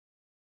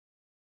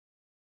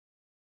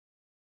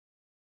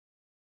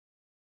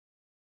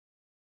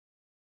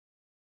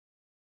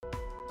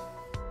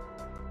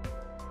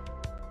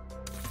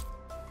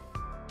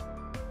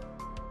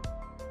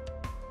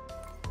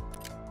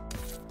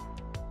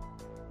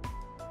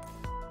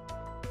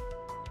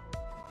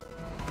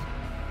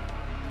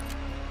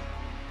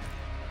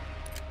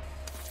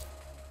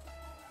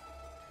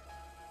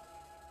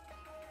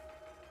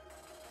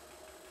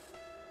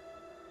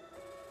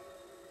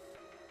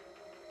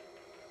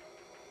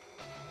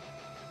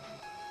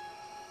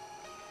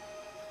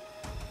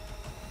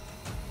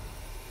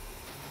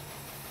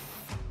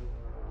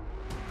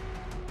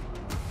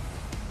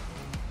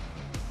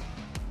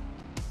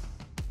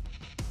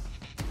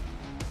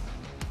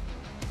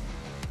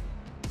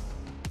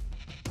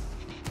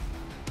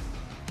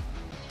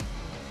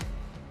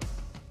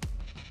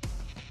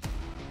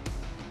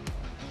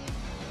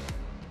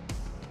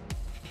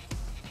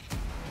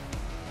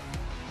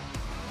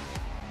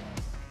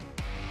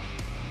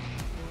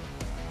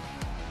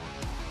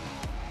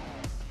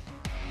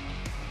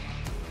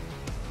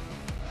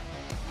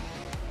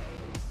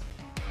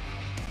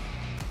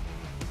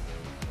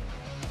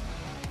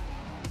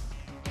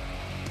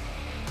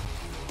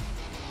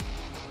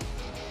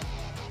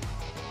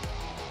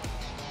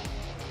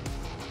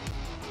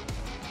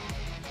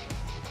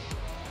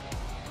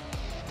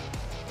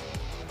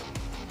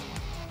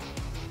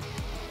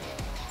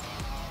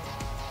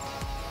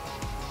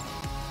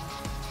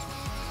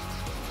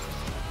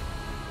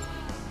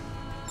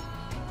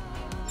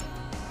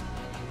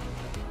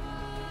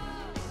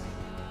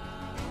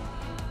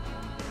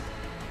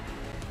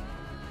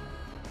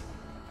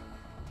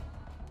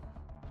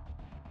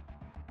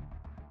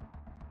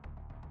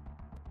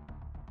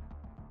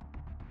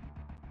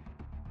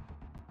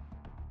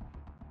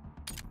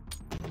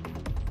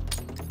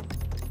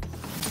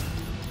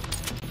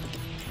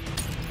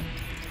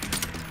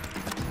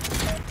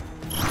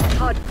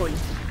hard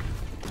point.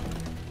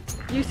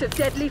 Use of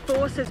deadly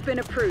force has been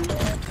approved.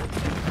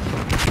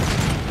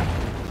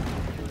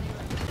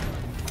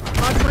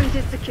 Hard point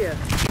is secure.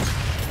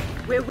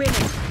 We're winning.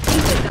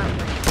 Keep it that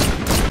way.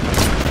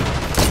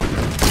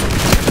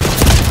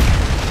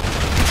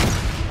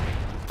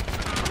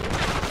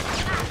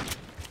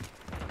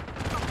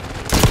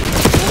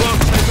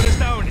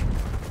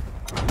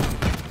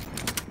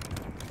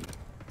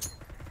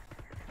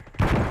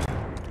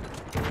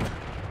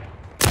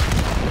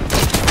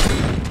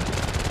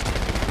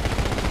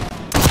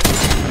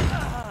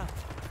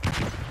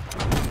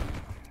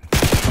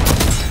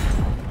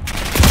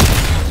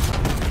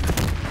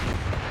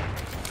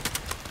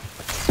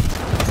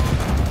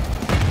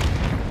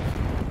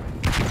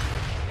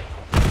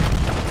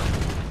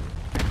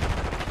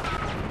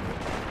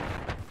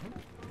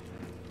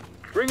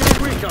 Bring in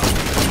recon.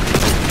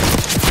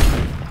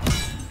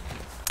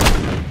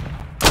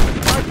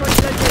 Hard point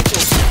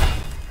located.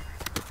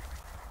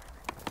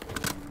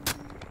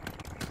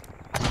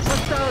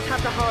 Hostiles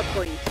have the hard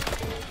point.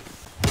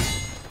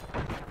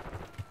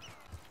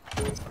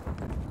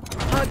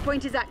 Hard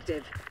point is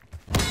active.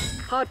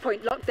 Hard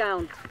point locked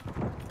down.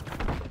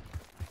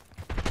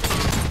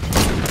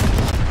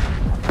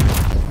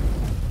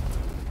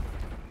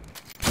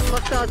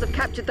 Hostiles have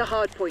captured the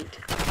hard point.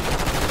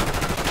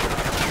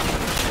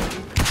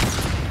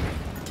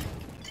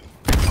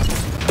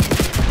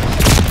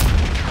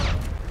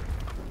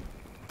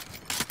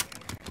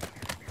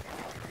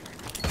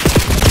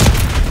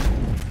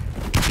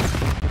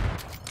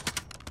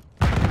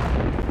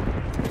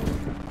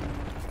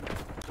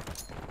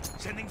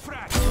 Sending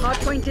frag. Hard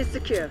point is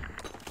secure.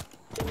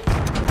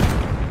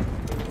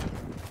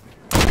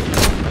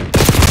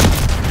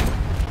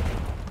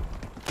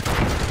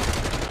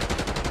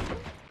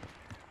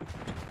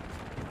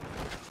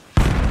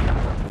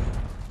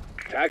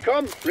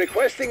 TACOM,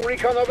 requesting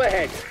recon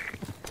overhead.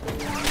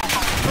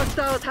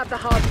 Hostiles have the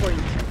hard point.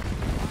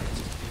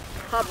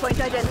 Hard point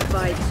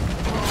identified.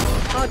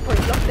 Hard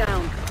point locked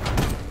down.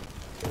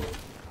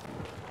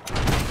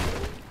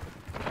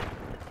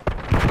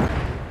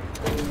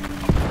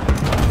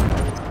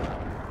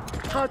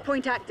 Hard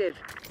point active.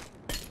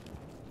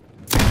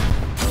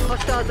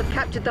 Hostiles have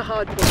captured the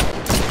hard point.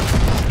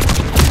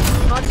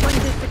 Hard point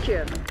is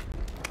secure.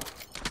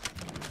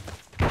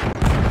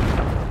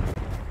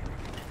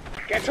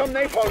 Get some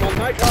napalm on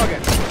my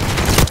target.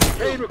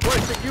 Kane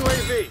requesting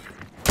UAV.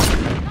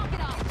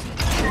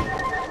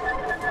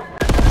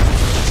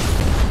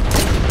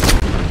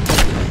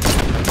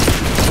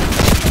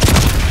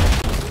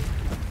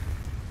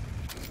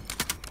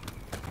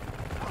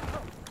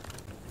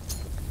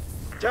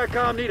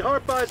 TACOM need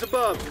hard buys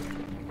above.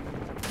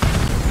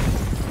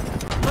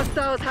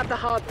 Hostiles have the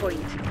hard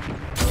point.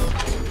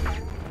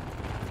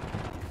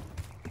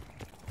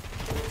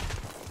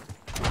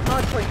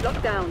 Hard point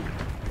locked down.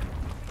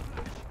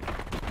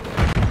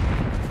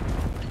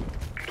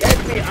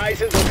 Get me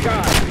eyes in the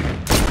sky.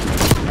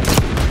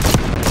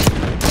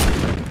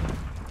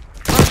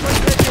 Hard point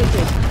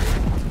located.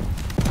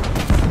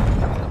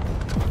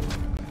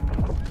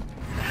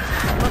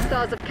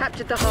 Hostiles have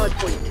captured the hard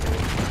point.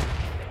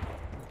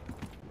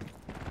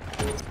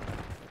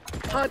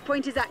 Hard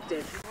point is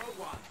active.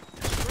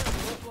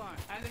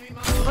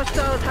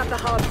 Hostiles have the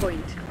hard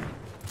point.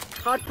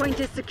 Hard point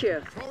is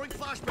secure.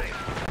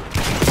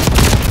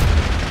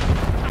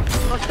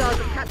 Hostiles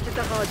have captured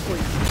the hard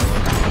point.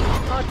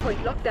 Hard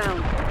point locked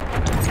down.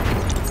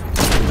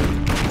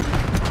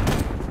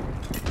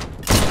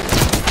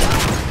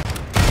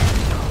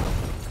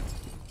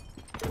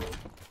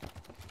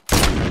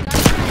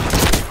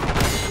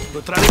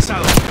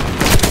 Neutralizado.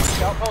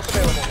 Scout pulse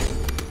available.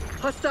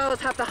 Hostiles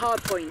have the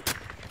hard point.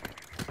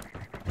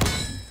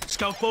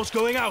 Scout pulse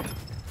going out.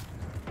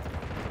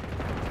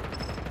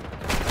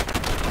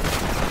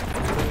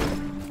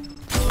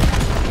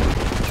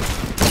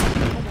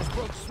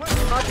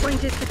 Hard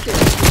point is secure.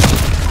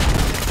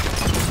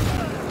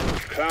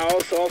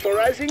 Klaus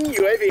authorizing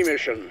UAV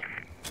mission.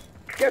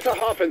 Get a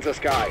hop in the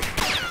sky.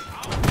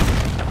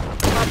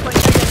 Hard point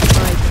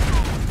identified.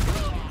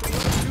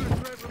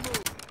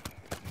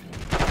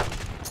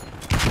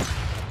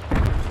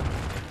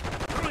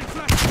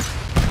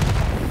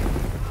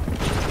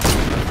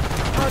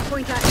 Hard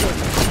point active.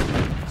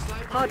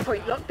 Hard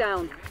point locked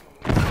down.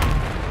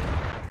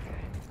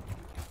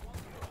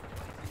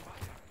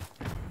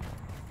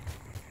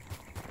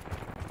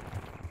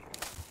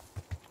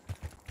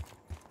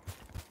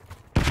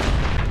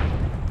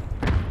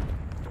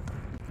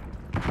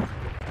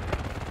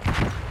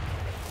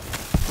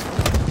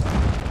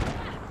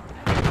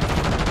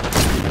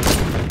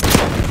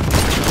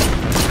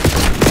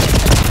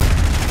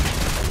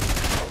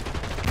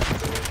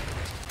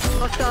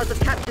 Hostiles have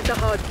captured the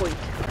hard point.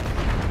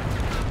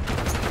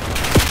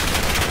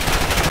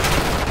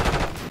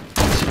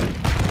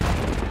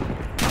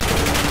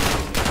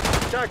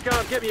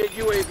 TACOM, get me a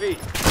UAV.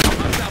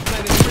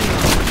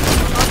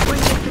 Hard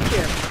point is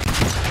secure.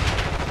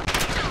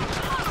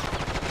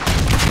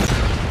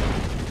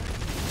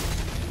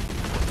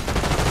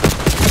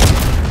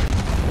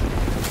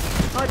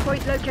 Hard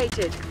point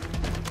located.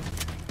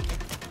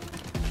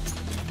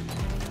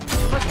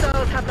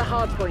 have the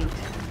hard point.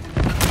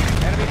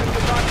 Enemy to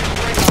the target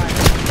line.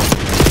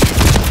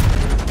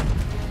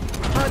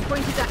 Hard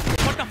point is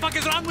active. What the fuck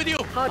is wrong with you?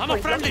 Hard I'm a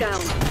point locked friendly.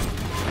 down.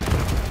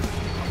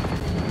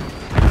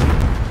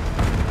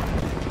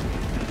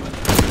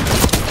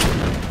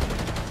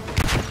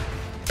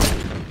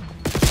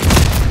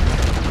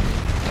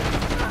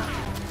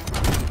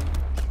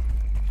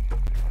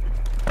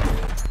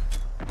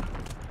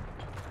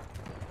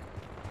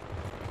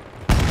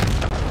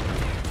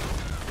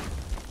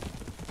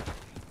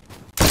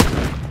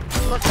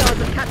 Hostiles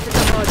have captured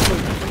the hard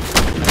point.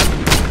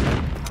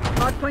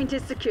 Hard point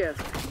is secure.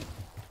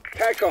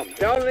 TACOM,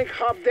 downlink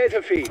hub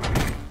data feed.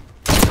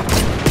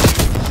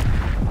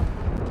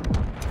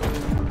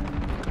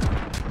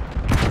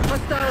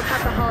 Hostiles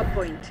have the hard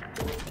point.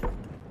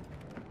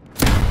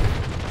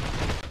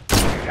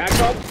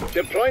 TACOM,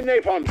 deploy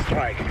napalm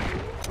strike.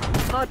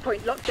 Hard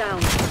point locked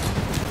down.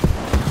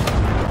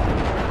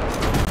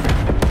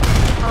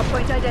 Hard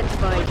point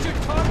identified. What's your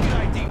target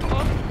ID,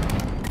 punk?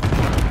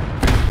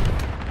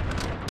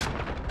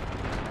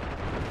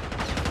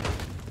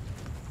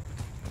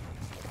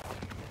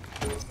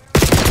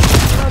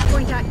 Hard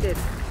point active.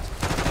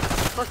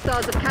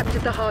 Hostiles have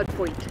captured the hard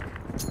point.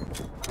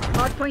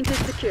 Hard point is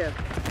secure.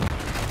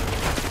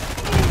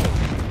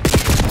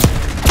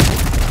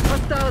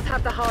 Hostiles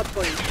have the hard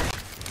point.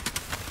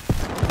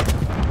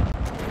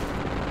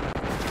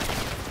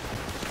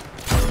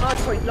 Hard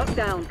point locked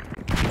down.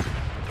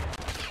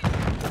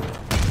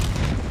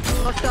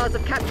 Hostiles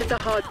have captured the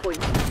hard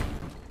point.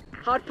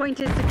 Hard point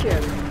is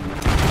secure.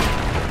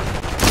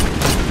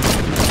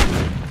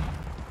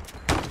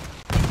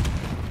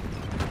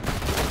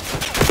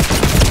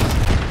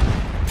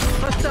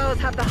 Hostiles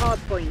have the hard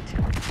point.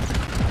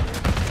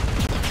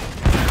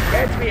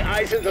 Get me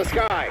eyes in the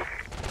sky.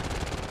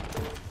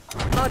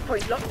 Hard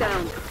point locked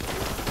down.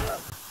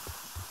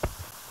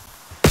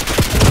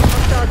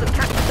 Hostiles have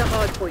captured the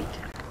hard point.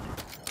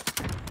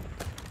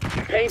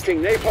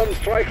 Painting napalm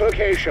strike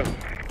location.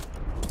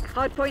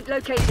 Hard point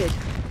located.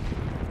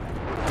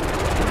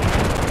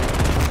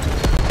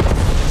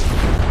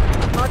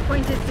 Hard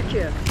point is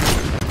secure.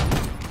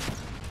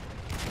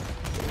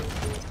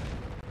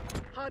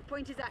 Hard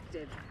point is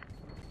active.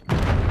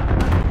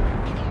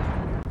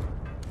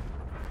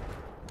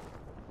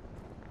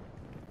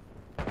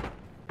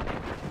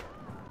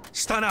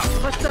 Stun out.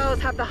 Hostiles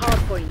have the hard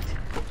point.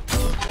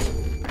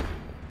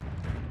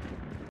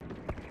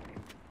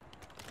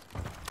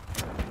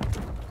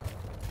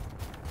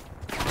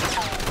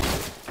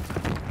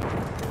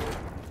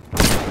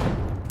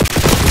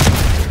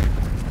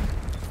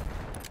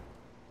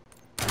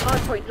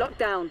 Hard point locked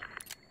down.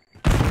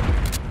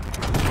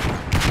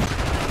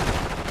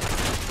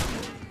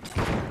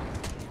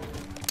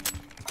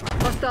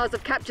 Hostiles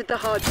have captured the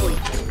hard point.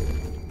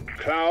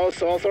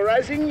 Klaus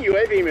authorizing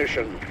UAV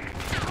mission.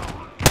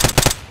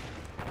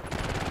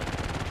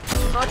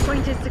 Hard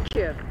point is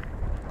secure.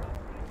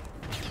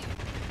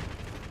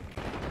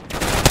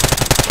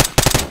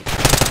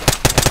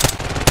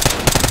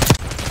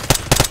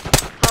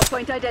 Hard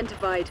point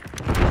identified.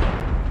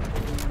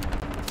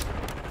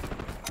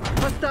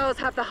 Hostiles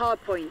have the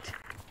hard point.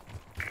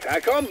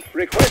 TACOM,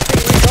 requesting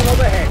recon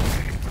overhead.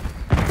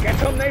 Get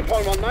some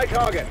napalm on my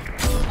target.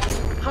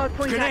 Hard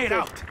point Grenade active.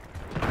 out.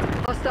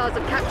 Hostiles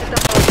have captured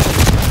the hard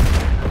point.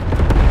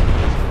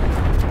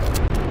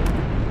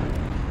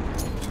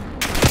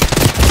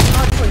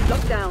 Hard point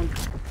locked down.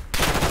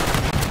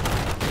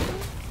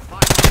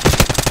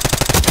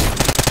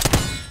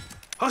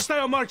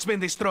 Hostile marksman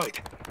destroyed.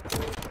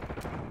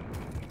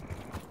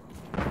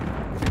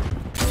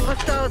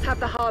 Hostiles have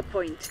the hard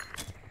point.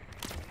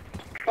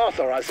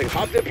 Authorizing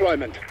hub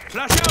deployment.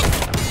 Flash out.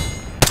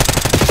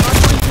 Hard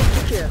point is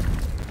secure.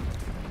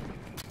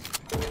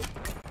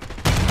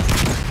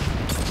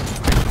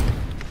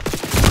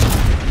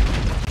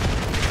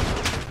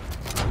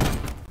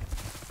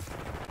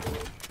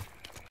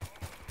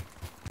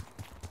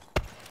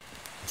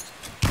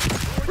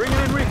 Bring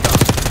in recon.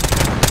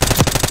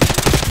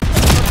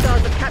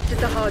 Hostiles have captured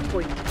the hard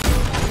point.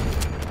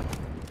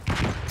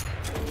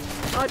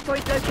 Hard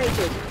point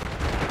located.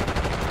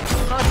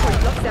 Hard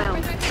point locked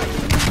down.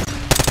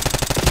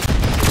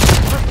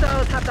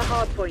 Hostiles have the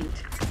hard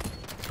point.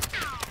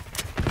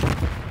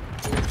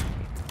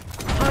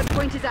 Hard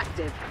point is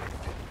active.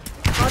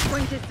 Hard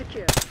point is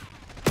secure.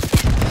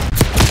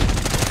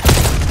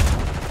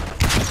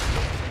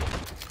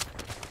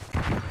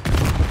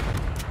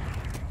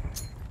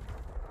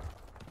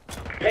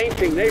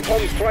 Painting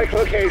napalm strike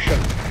location.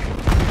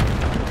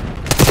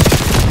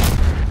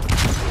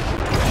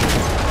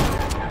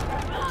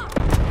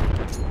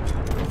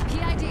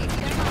 PID,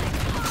 they're mine.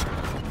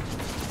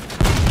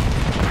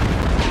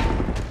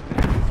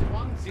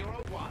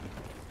 101.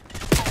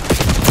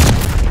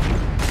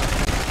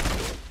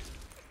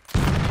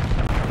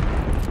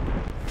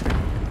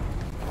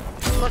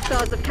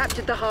 Hostiles have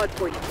captured the hard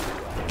point.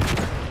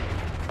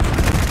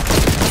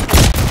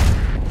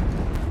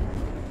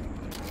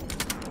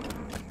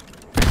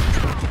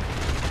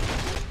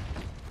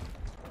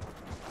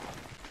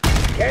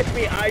 Get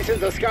me eyes in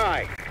the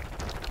sky.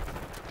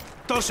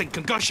 Tossing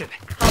concussion.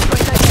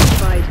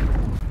 identified.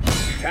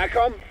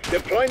 TACOM,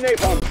 deploy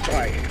napalm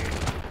strike.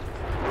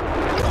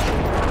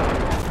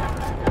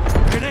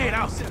 Grenade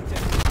out.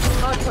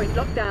 Hardpoint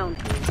locked down.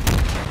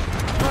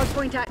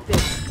 Hardpoint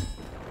active.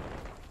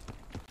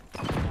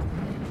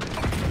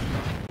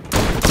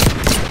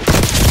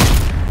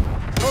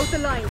 Hold the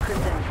line,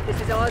 Crimson.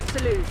 This is ours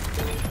to lose.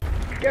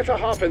 Get a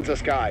hop in the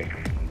sky.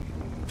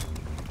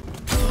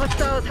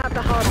 Hostiles have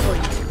the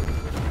hardpoint.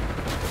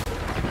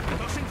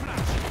 Tossing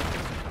flash.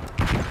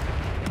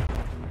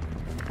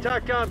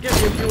 TACOM, give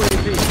me a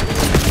UAV.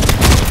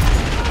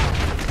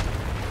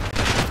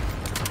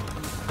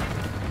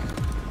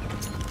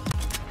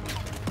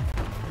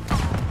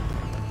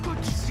 Good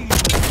to see you.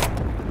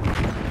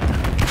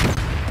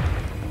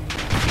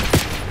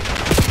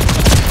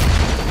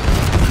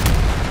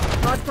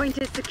 Hardpoint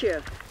is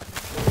secure.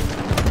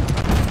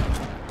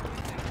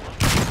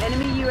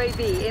 Enemy UAV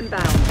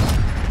inbound.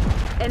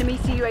 Enemy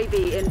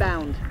CUAV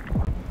inbound.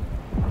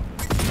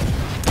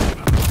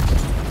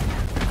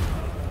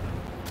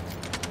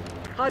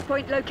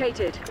 Hardpoint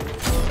located.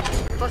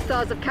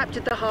 Hostiles have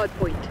captured the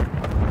hardpoint.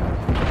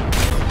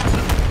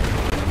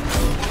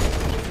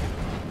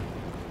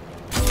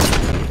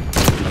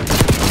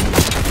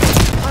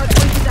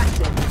 Hardpoint is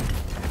active.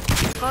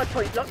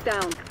 Hardpoint locked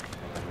down.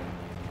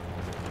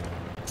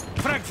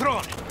 Frag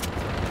thrown.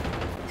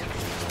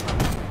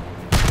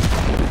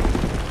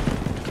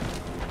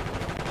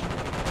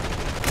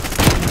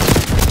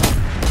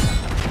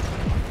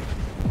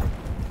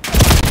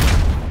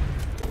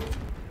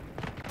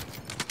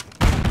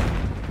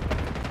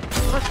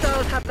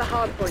 Hostiles have the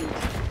hardpoint.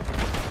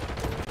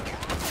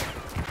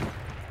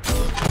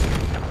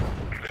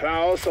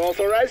 Klaus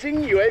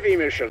authorizing UAV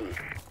mission.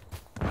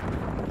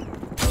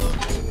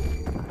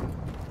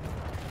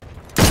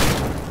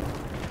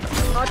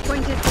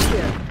 Hardpoint is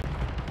secure.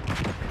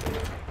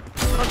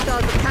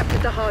 Hostiles have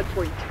captured the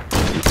hardpoint.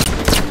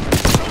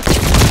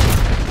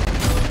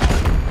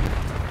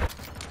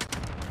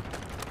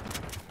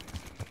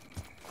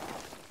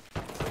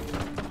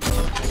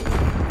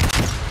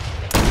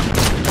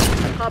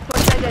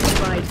 Hardpoint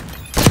identified.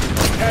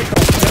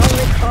 TACOM, down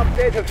with top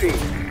data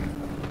feed.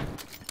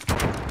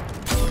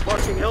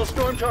 Marking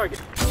Hellstorm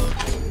target.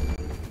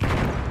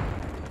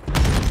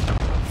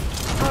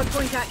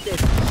 Hardpoint active.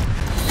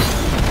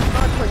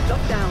 Hardpoint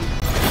locked down.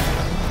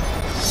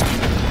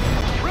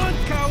 Run,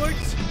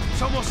 cowards!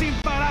 Somos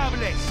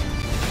imparables!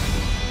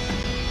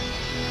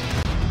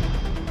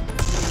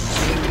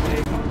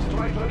 Napalm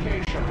strike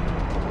location.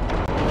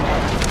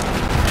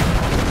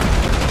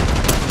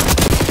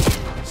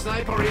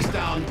 Sniper is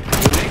down.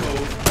 They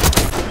move.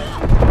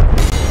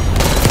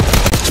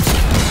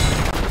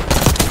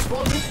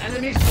 Spotted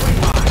enemy spring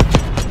mine.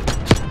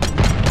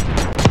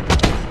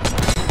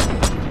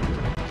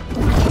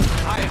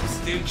 I am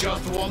still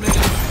just warming up.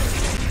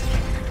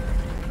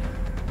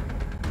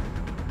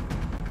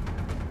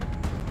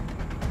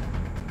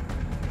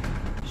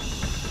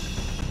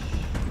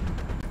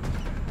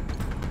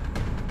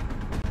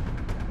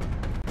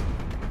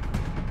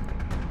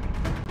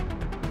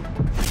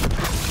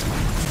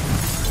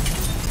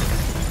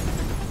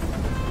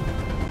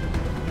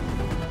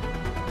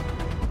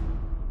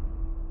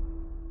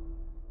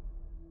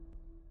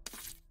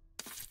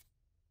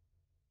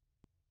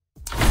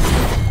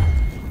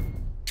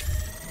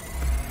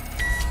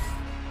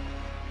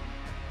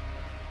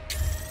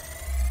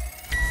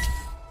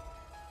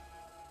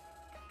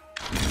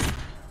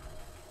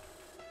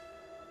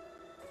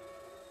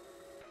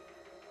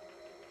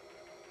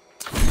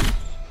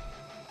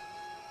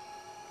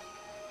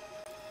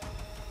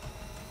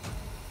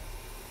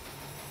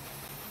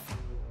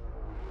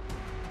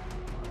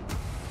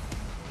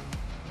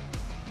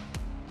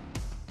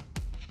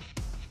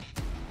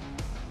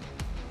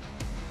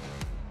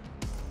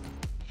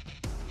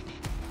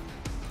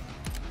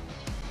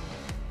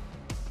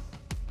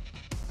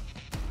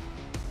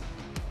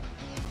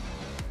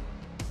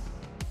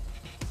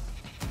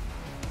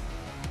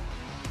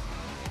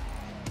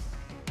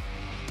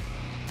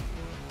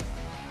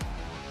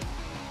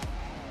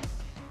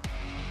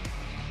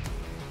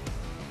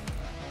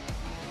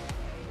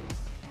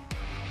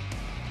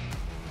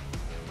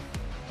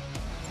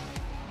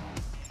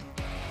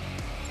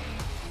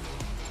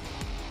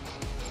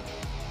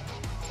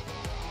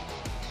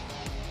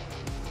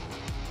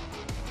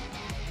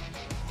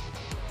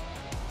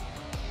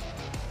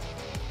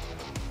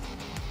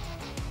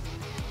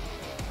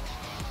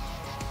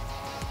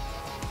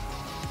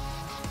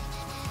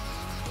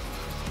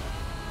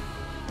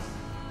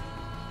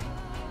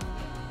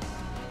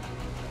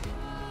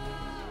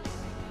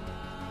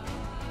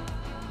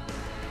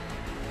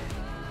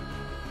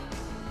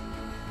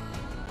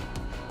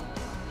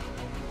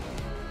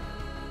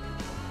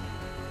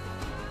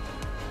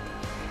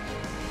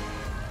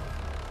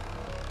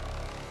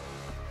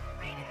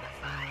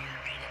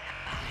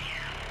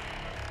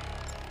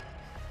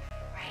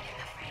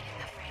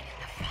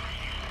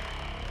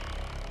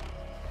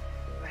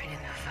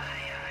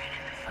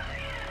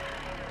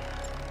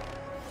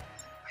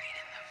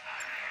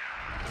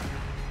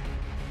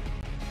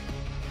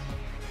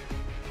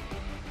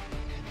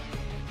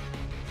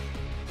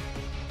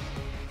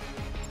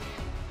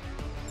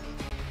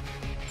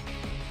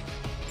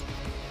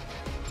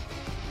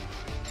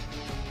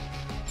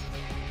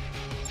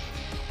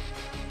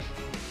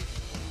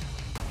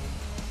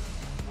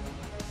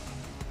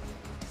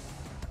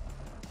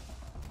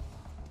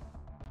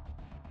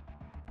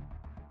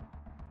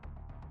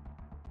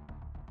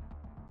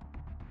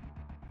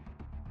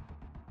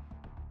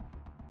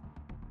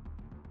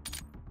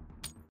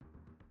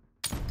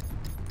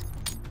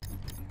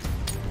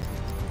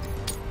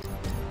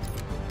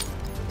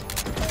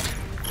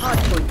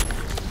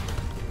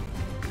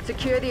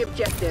 Secure the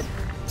objective.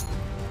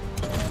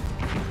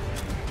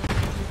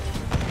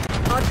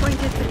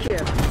 Hardpoint is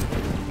secure.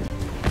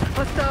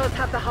 Hostiles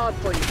have the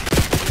hardpoint.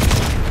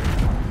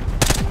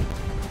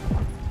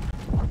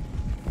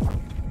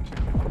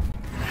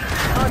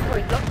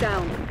 Hardpoint locked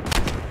down.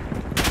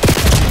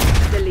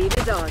 The lead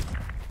is ours.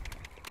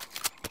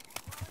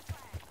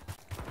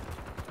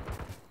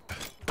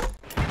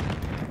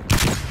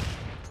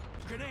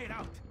 Grenade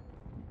out.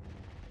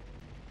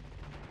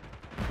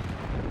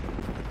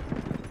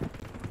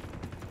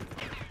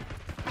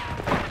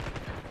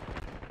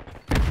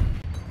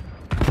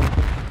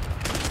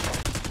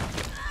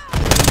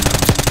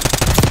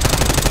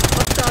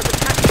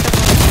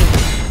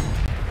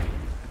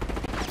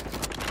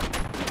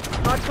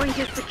 Hardpoint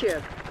is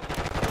secure.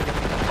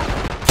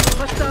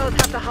 Hostiles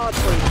have the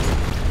hardpoint.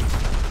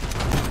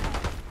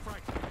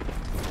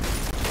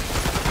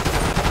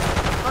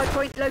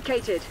 Hardpoint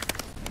located.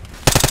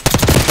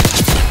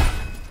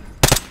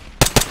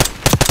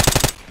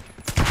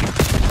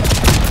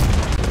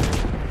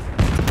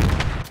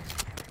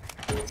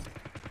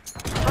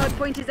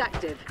 Hardpoint is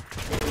active.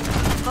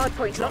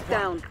 Hardpoint locked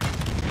down.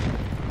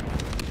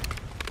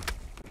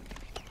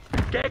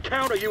 Get a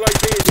counter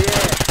UAV in the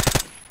air.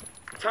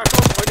 Tack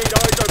on, I need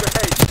eyes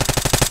overhead.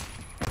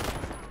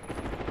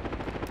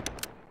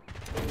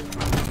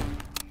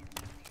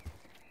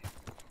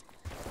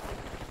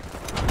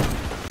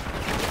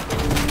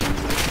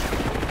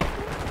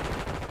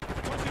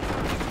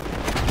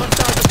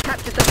 Hostiles have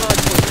captured the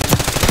hardpoint.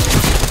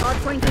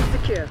 Hardpoint is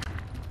secure.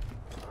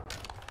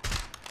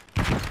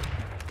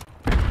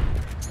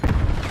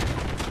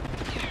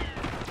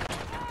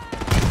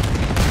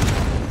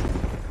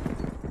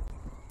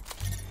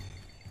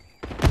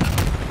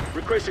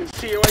 Requesting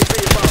CUAV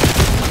above.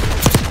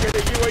 Get a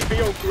UAV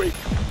on grid.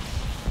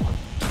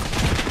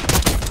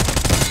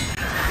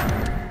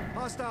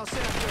 Hostile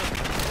sector.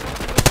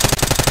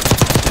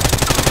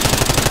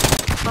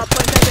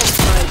 Hardpoint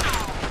identified.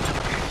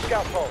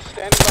 Scout pulse,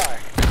 standing by.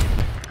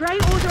 Grey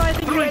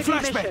authorizing Throwing UAV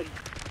flashbang. mission.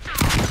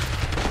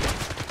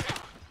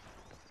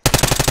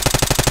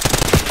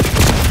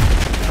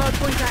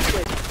 Hardpoint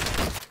active.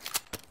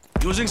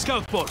 Using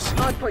scout pulse.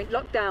 Hardpoint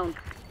locked down.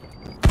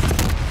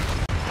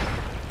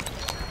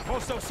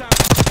 Hostile sound.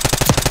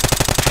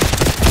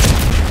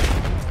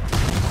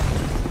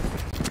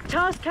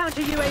 Task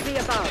counter UAV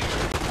above.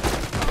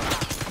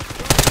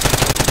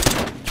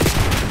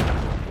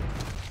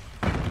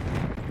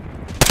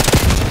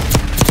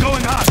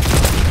 Going hot.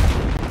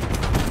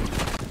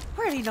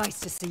 Really nice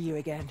to see you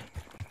again.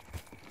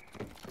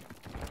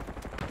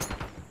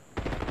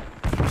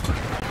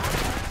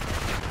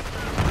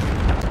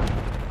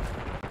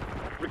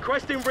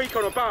 Requesting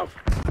recon above.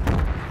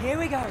 Here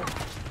we go.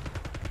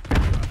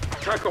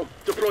 TACOM,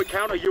 deploy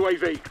counter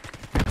UAV.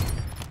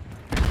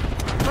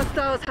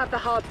 Hostiles have the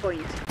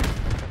hardpoint.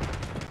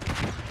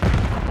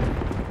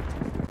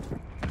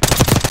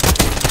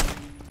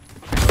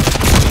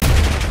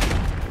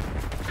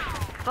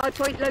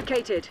 Hardpoint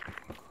located.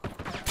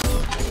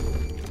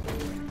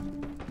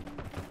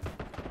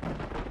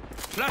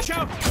 Flash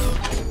out.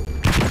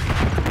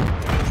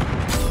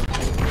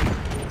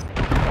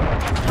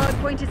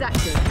 Hardpoint is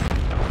active.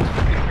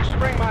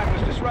 Spring mine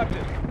was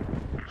disrupted.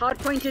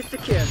 Hardpoint is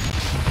secure.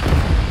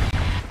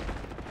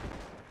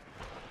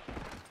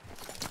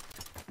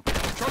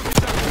 Trophy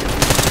down.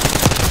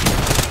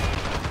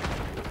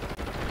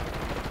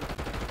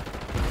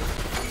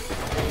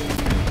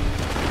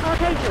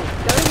 Archangel,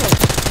 going in.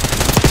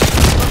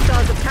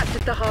 Hostiles have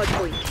captured the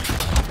hardpoint.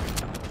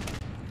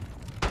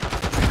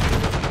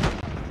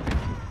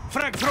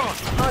 Frag thrown.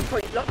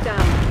 Hardpoint locked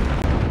down.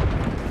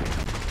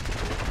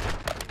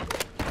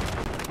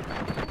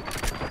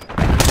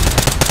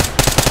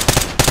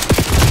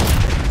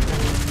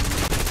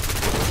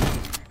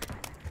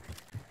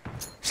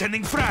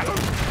 Sending frag.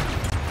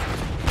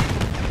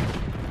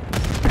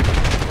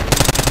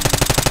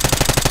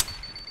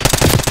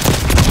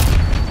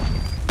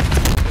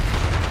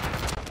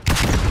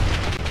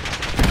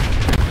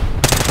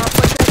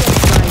 Hardpoint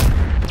identified.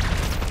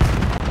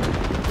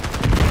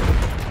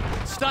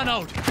 Stun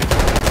out.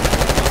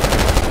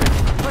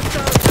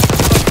 Hostiles have the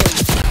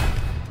hardpoint.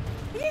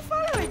 Are you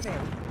following me?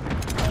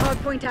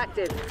 Hardpoint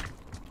active.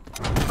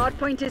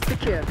 Hardpoint is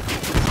secure.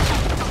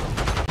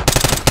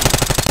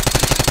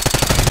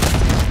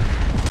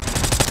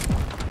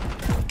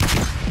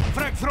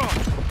 Frag thrown.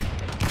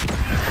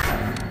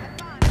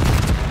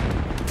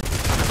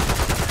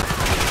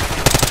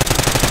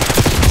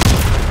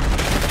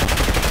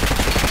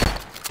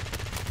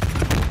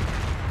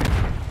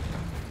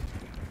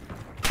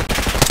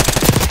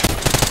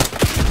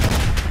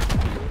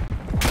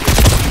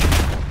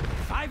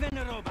 Five in a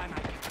row, by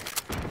Mike.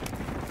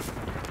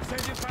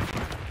 Send you frag.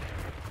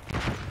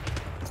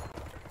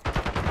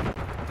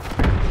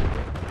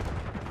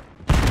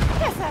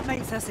 Guess that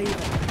makes us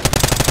even.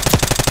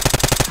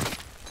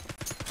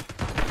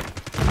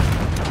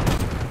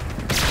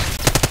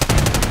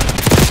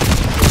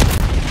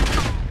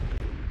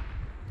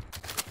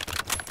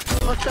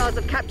 Hostiles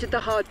have captured the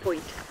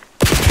hardpoint.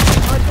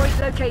 Hardpoint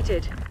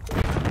located.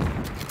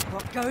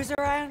 What goes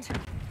around?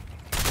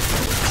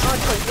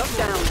 Hardpoint locked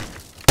down.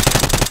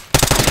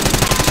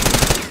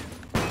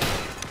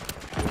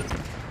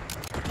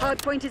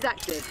 Hardpoint is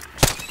active.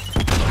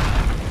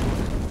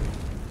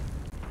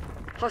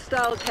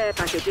 Hostile care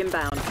package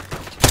inbound.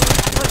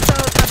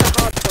 Hostiles have the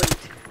hardpoint.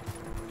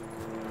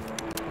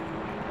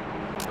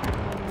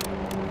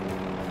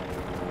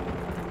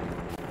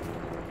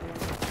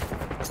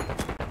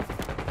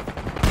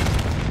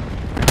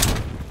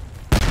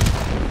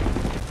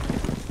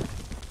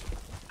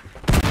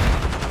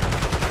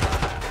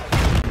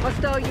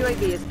 Hostile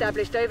UAV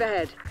established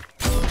overhead.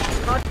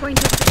 Hardpoint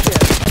is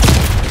secure.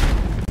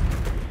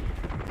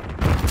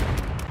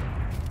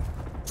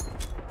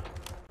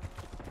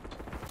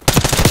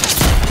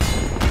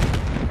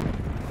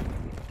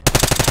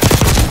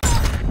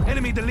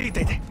 Enemy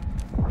deleted.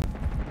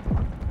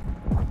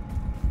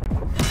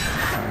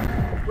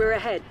 We're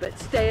ahead, but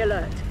stay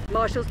alert.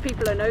 Marshall's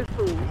people are no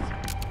fools.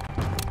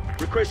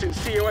 Requesting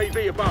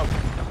CUAV above.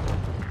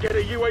 Get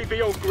a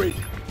UAV on grid.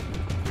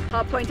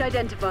 Hardpoint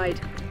identified.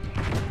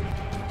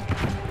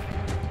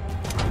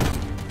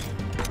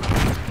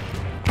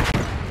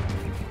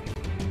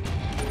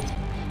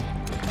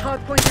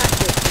 Hardpoint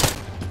active.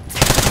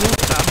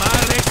 Puta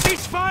madre!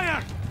 Ceasefire!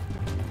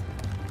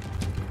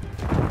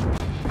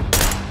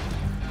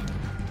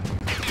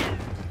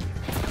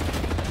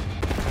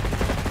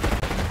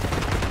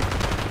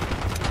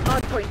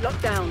 Hardpoint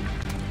locked down.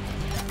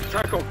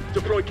 TACOM,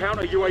 deploy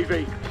counter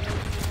UAV.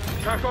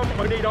 TACOM,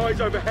 I need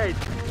eyes overhead.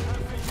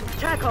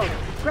 TACOM,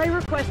 Grey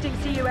requesting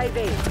CUAV.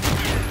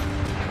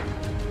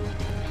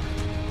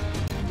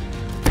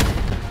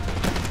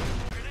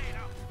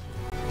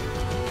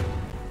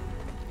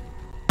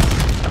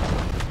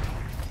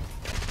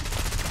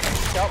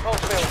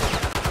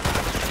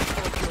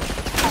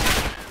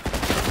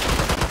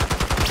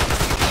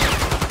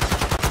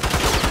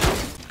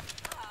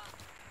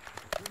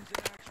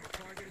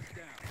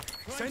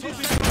 Send it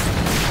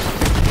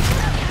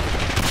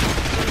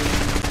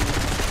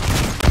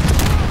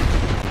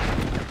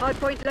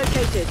Hardpoint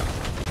located.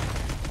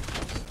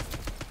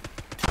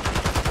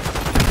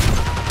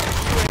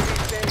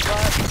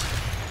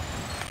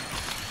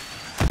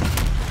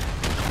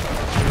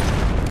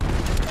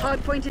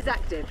 Hardpoint is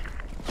active.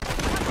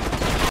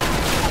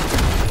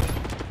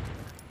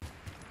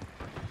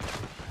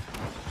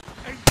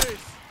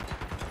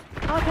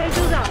 Arcades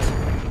up.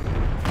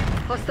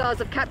 Hostiles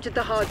have captured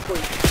the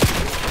hardpoint.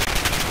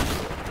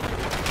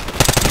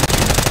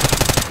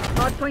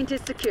 Hardpoint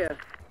is secure.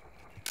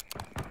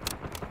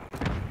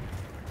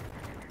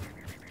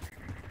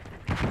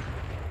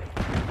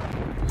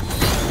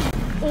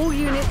 All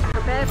units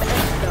prepare for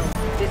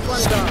exfil. This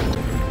one's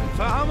on.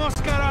 ¡Vamos,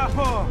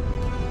 carajo!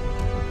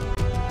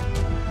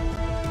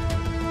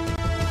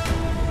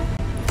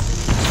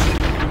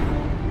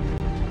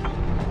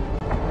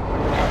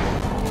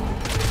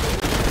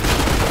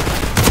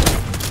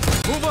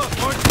 Move up,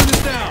 marksman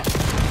is down.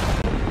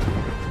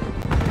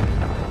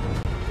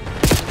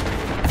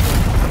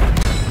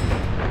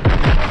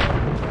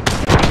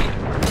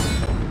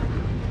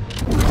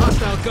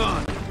 Hostile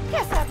gone.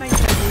 Guess that makes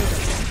sense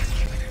even.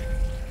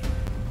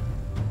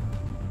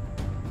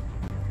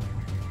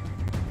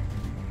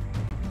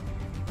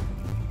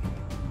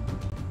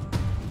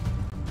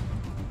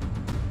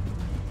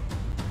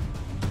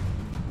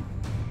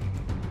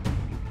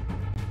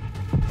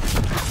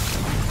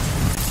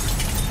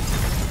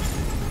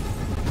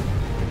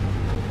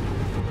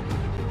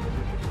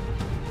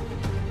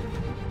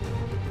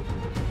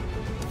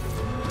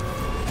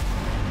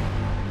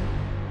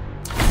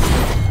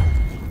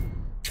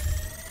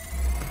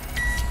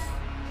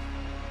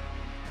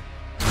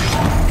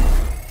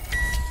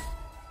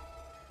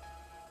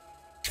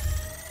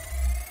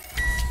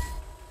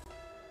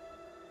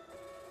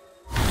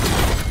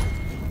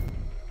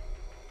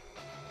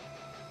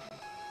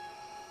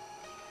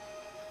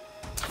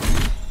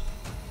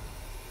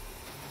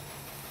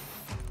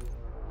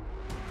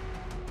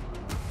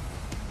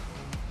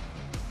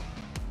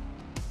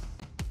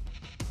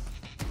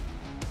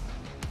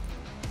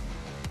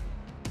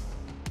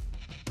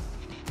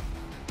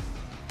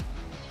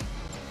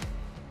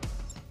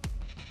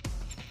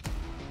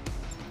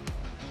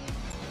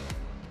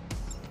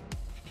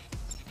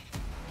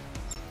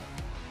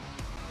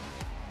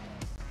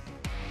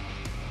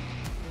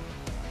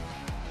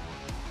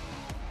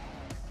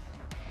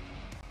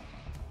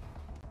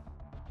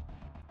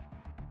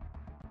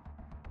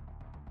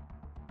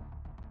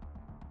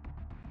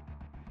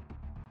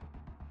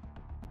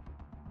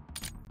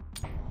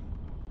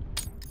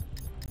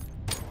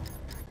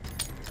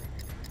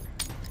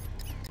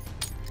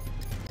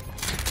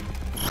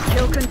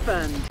 Kill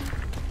confirmed.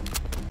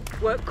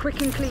 Work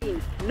quick and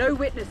clean. No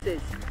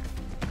witnesses.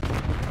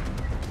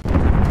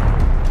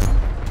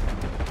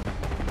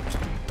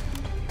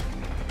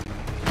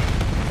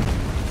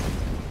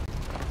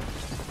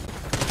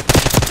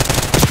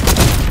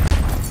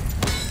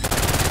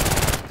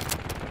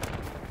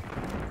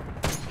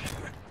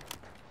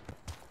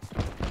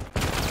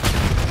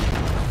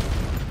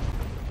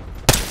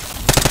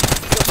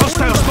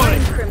 Hostile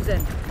spotted.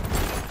 Crimson.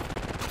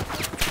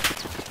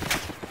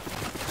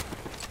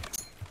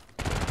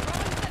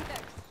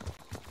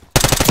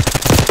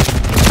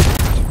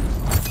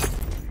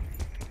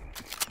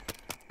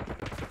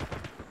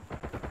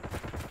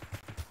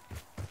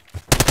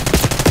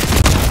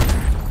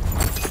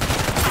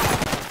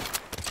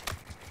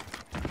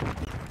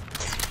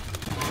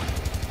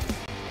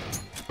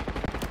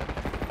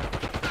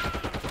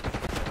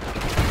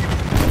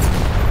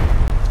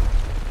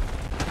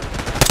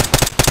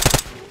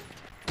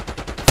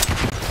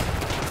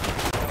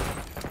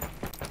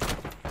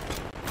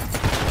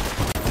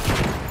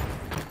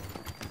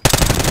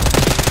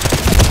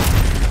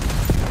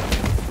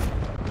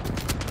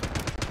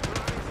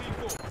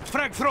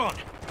 thrown!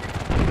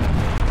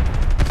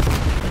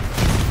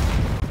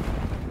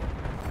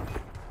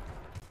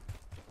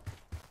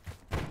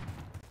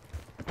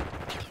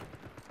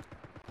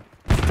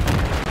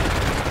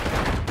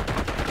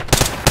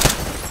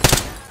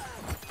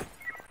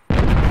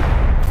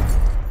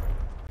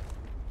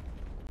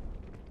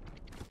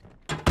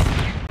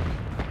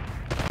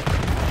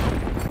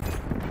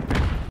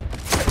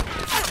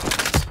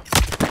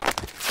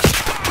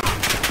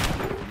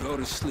 Go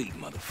to sleep,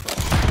 motherfucker.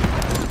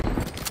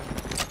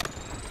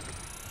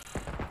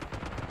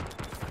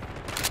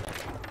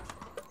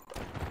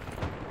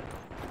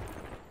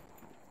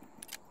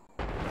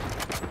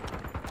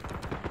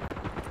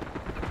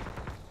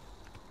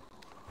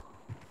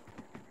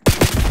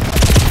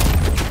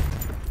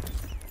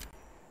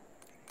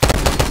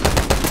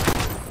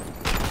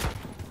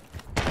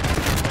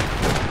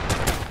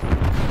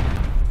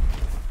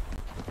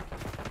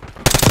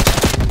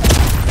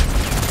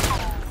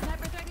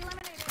 Sniper threat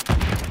eliminated.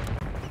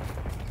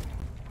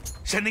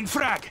 Sending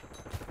frag!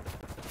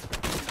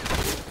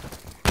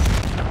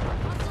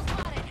 Hostile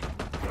spotted.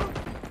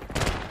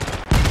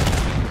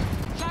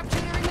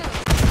 Sharpshooter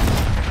removed.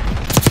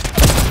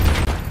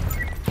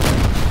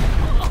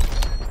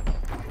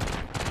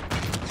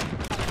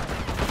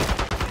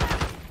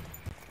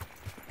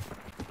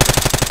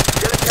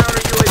 Get a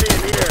counter UAV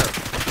in the air.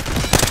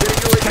 Get a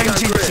UAV on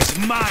Vengeance grid. is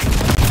mine!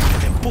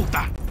 De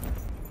puta!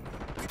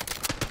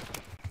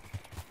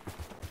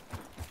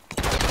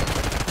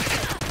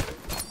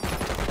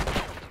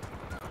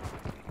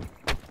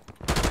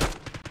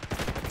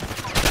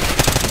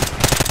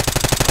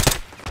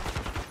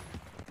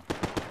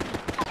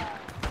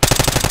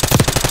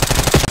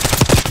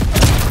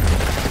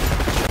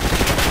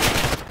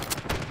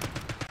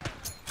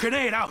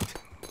 Grenade out!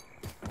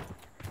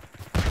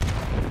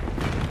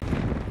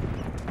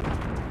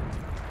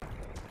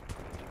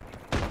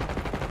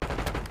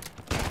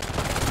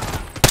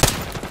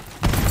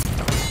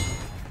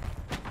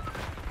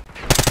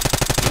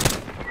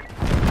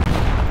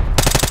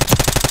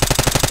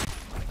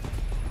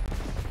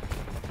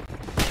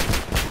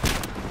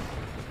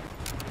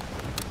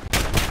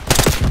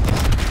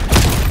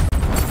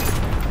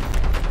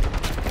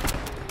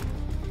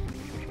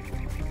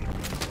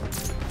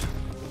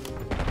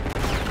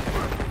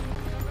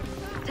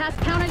 Task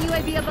counter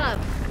UAV above.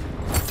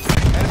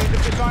 Enemies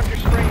have disarmed your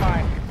spring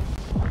mine.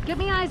 Give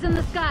me eyes in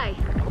the sky.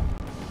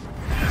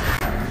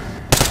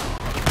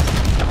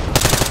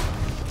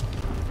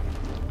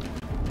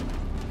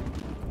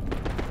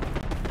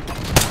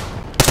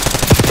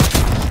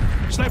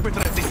 Sniper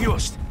threat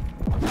defused.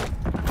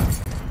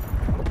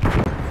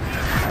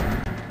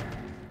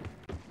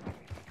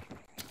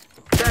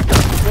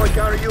 TACOM, deploy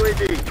counter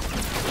UAV.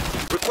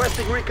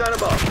 Requesting recon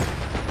above.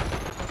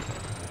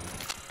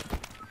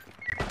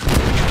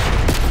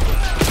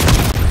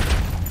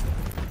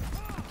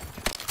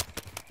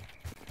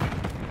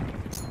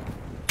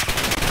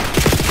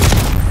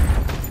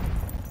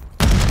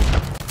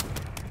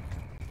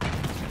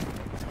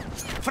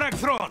 Frag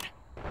thrown!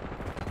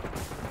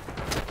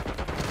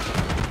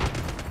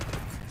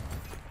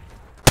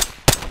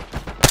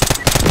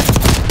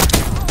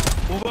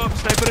 Move up,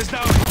 sniper is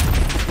down!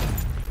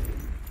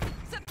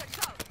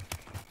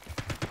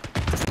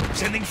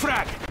 Sending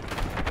frag!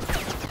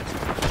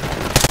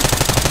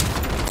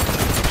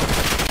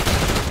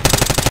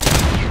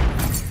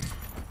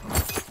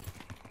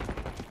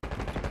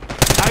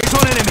 Eyes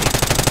on enemy!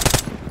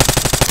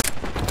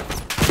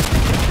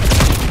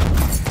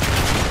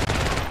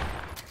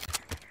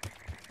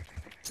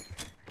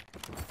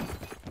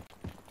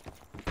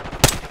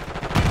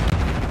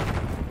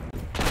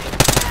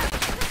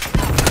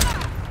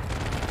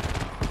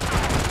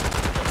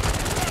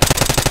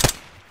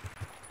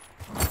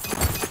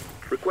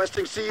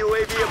 Requesting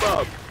CUAV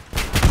above.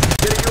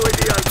 Get a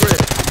UAV on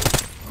grid.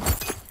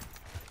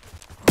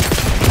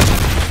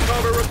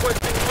 Cover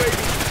requesting UAV.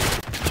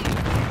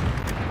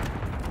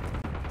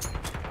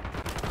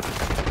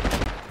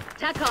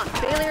 TACOM,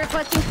 Bailey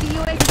requesting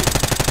CUAV.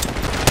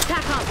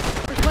 TACOM,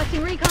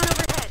 requesting recon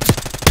overhead.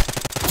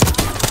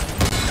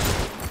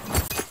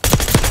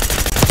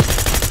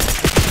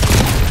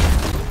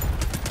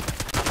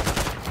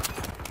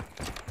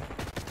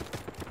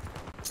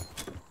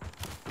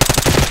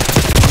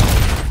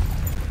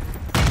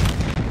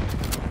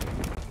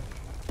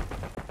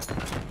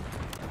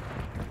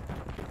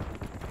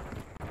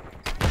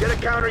 Get a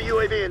counter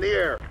UAV in the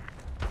air.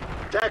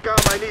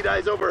 TACOM, I need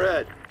eyes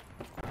overhead.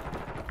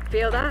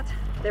 Feel that?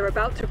 They're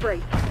about to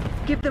break.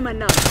 Give them a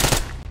nudge.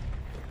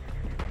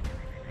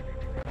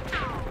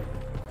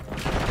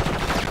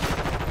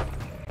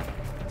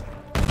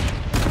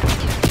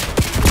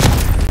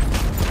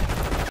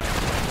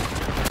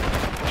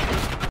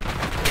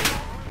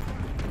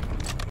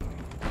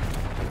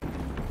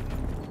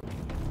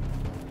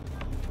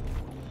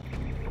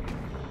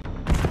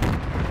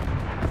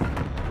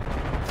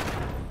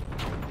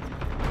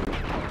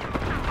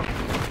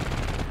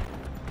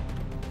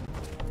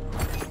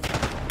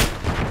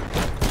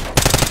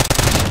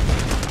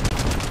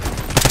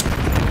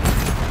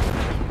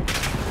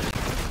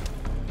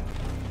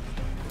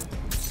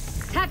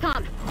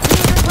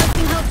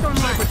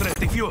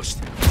 ghost.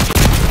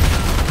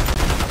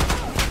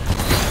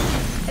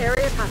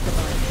 Area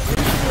pacified.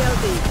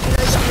 CLD.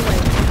 Kilos on the way.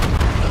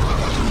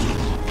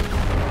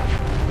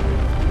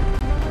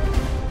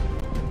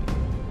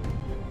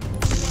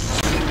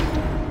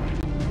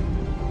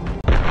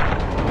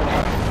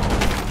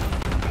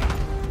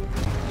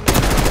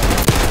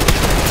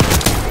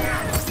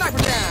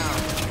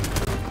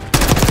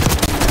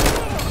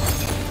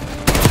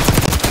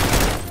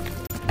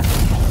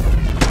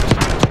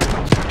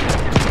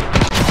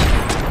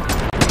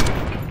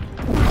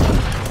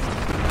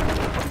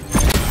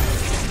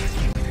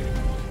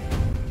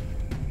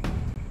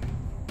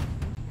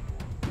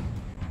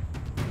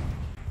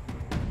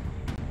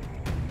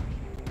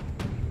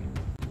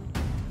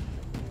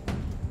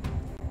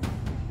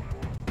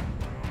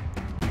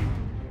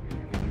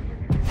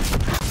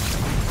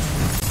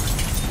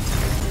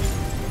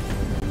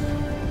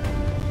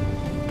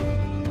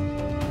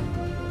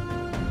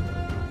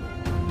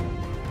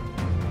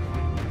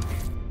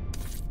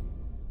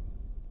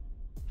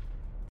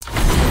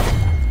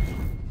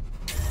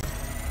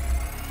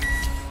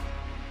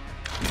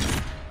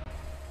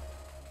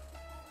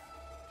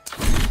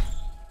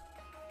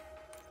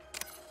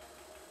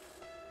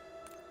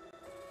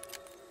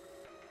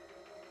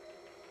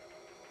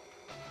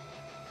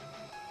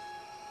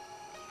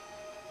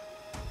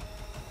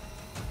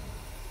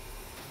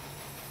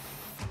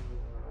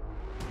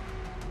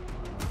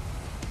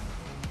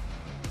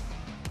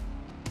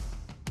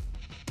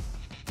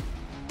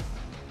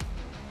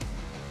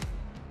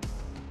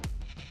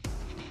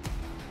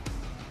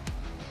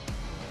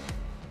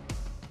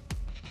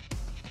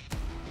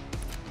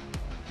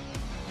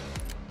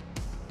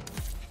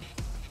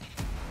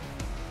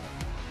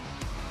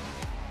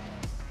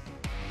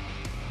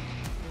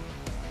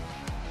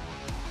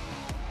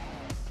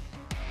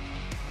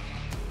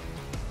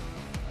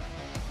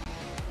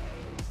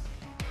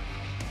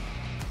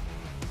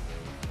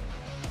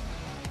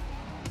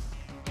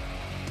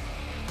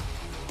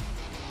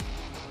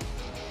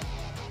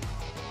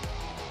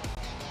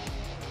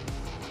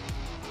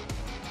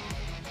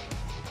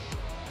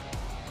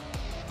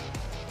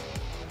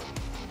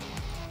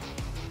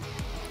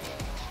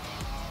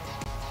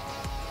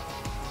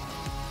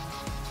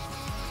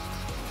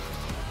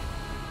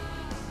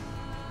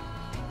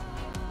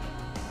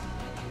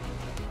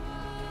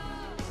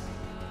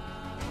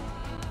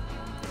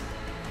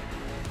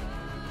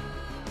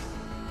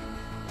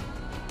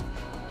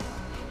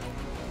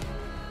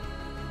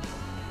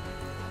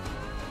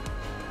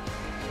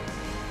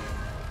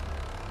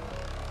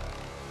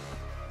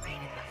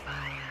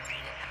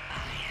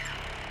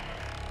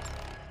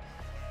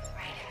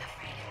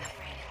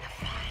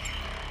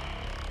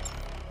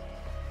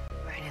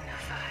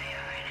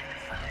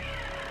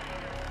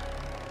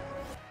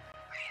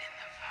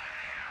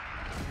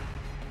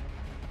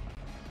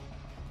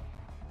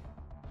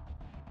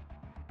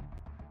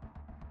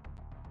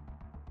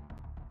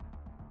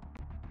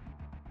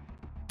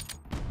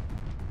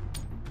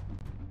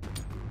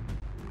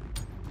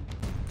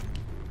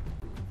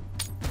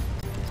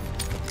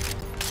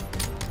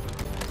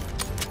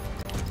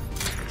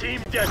 Team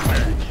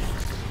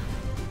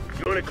deathmatch.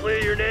 You want to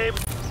clear your name?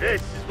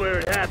 This is where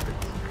it happens.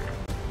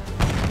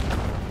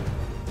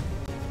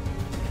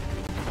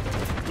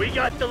 We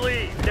got the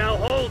lead. Now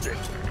hold it.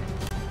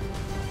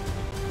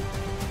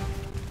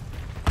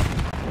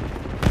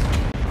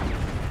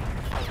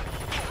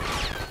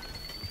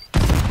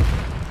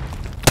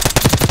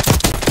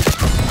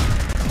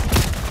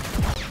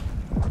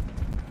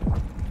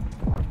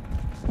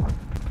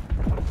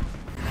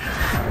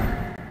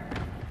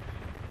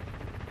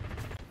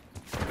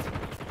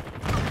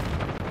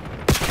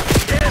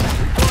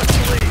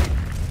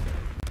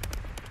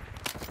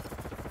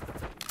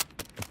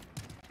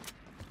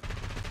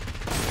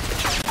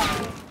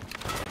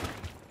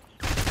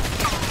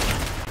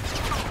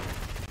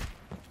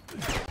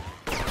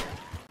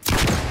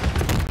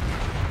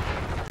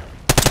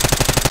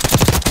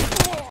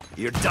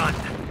 You're done.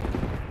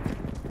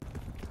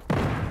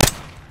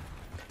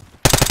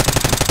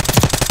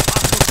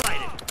 Hostile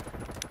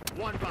sighted.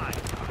 One by.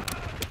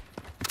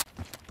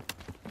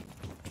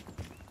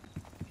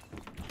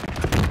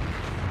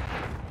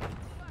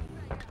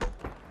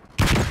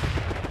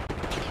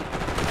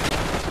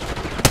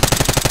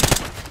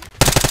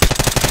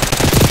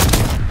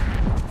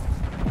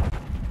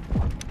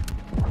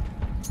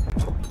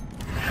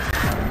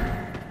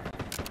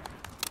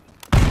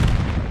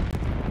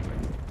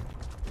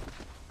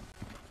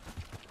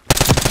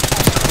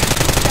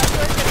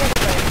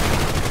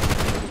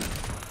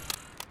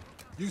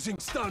 Using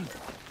stun.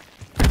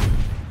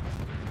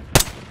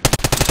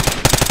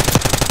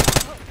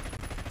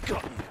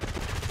 Got him.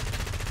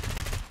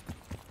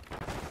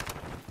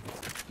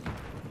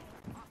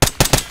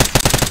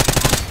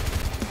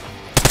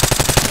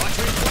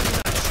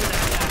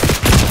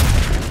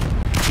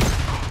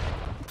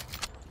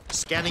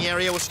 Scanning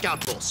area with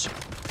scout pulse.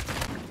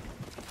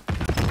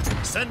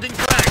 Sending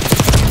frag.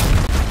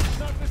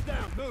 Surface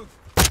down. Move.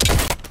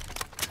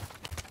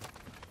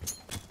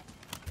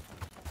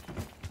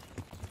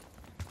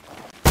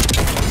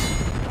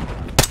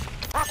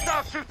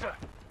 Hostile shooter!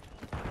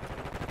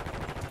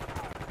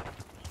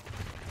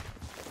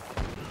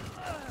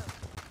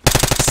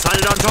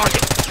 Sighted on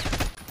target.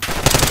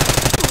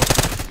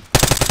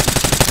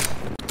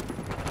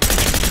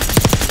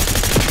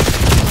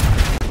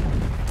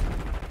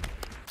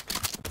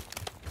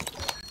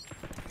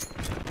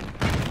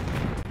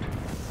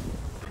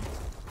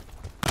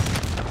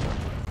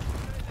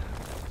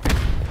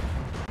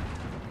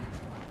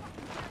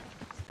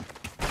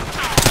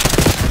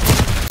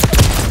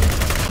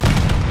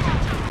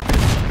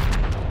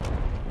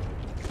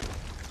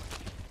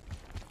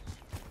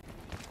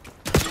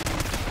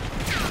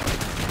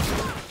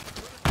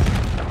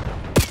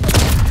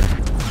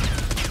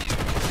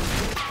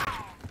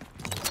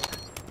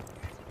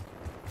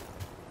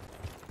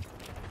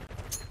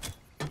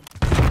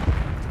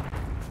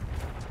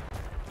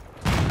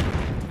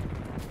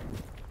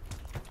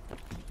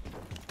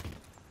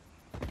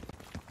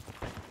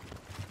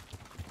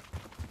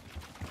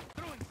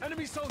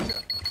 Enemy soldier!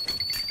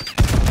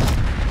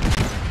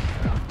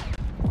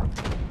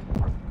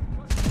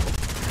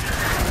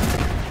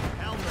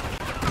 Hell no.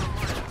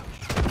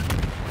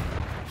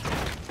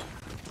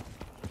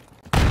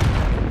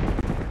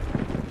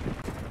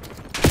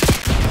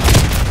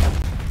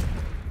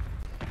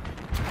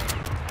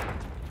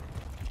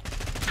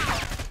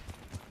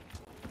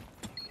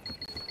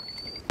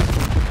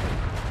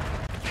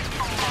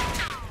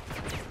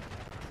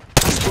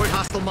 Destroyed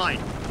hostile mine.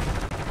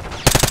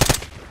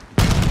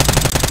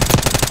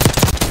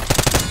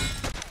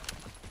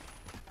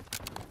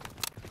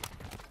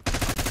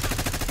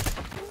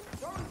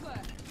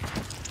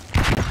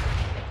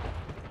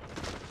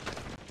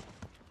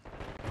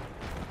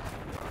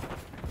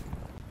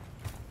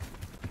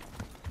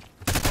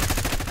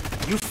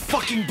 You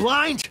fucking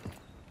blind?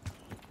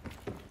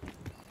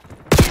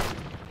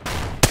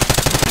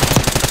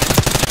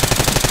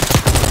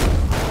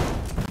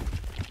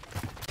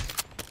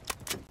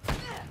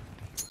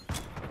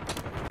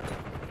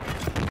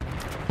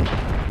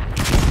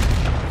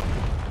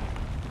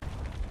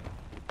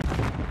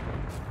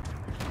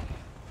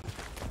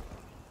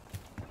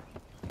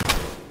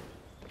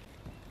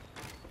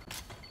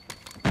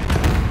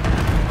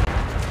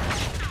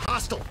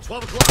 Hostile,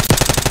 12 o'clock.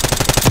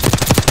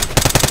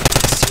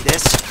 See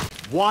this?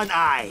 One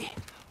eye.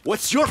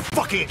 What's your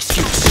fucking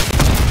excuse?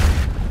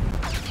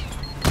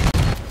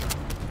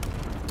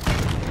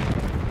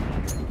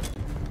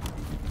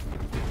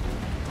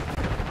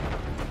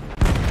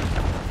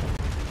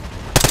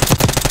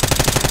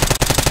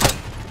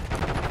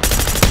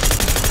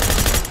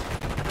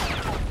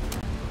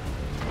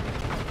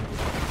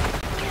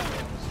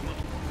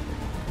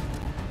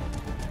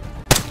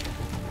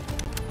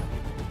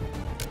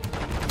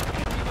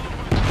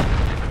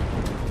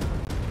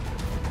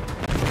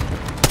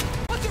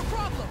 What's your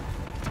problem?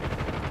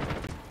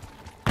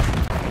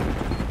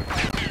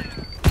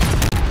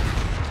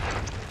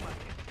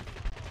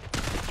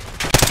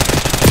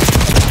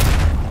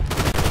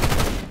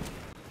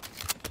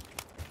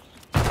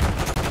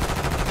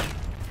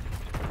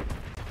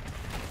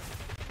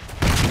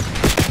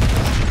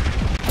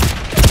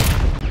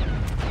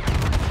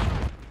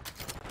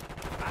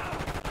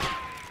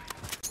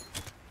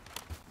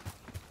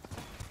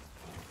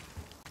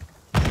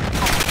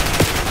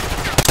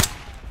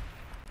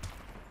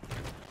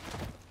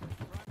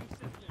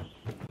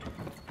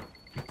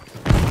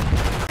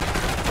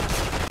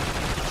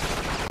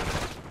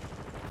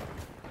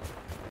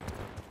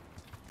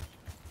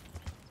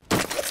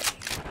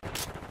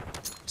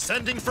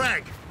 Sending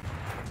frag.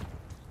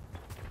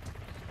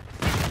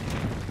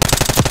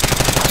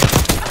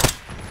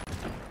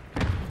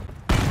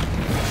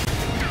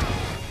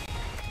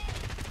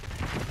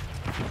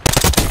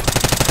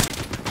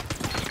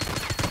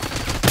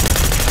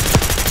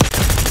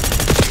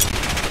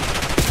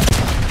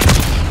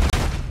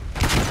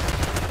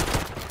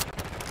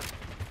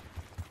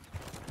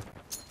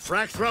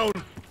 Frag thrown.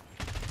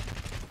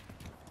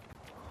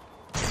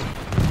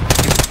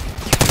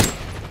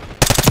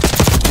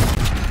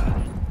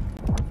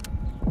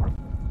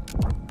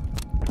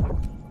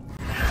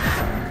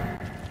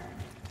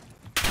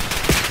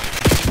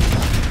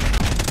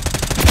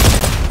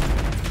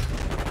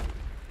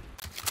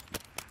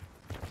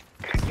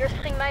 Your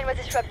string mine was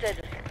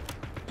disrupted.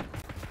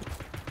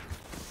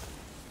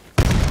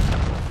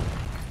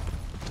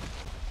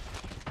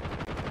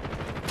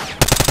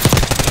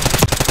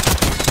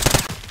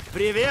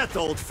 Привет,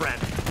 old friend.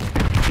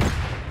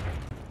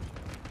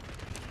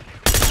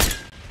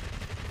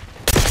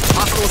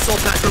 Hostile assault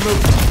pack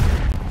removed.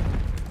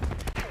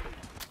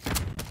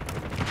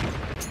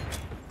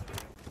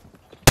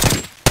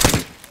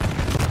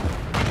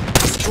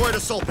 Destroyed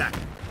assault pack.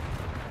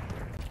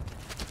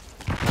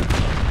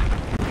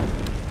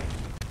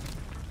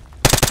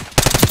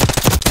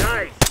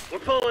 Nice! We're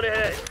pulling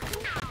ahead.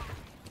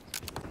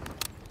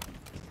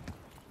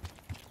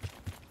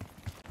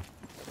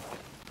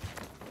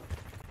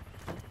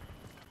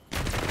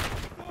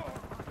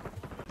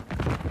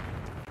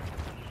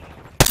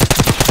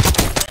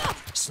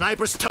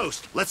 Sniper's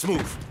toast. Let's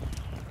move.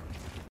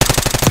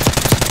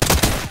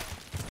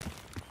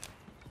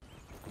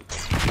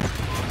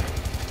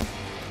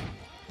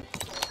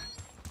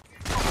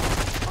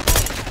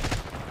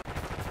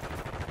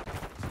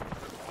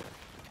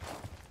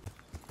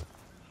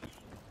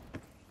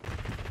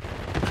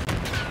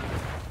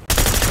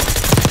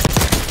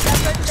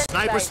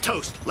 Sniper's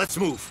toast. Let's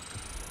move.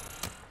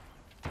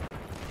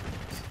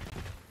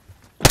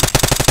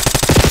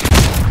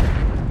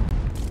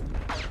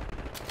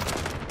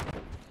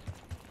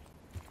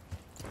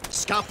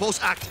 Scout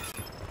post active.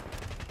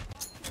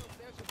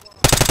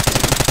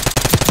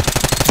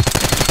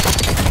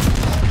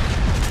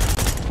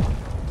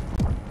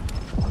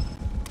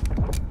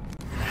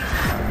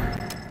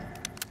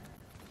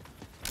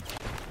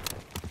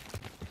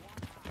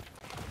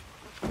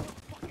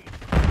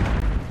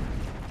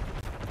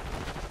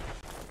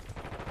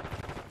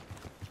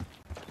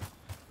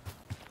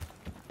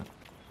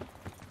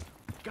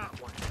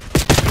 Got one.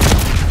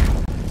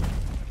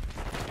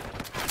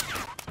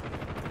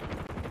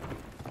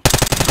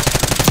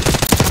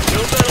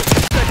 No medals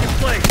in second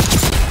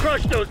place.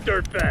 Crush those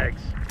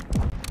dirtbags.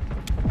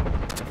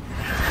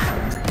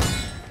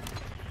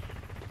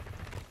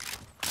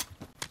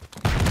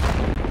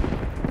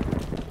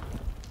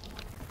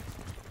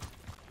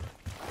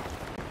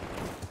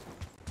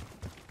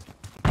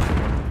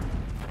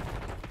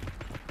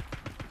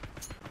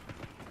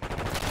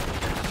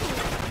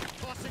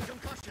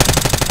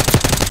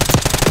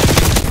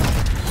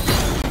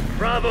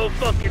 Bravo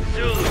fucking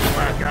Zulu,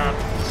 Black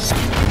Ops.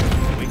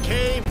 We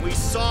came, we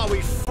saw, we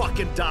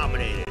fucking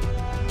dominated.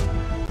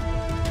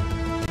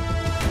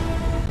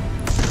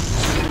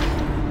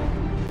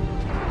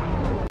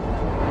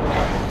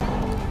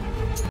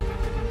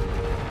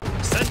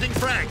 Sending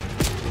frag.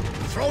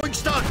 Throwing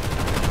stun.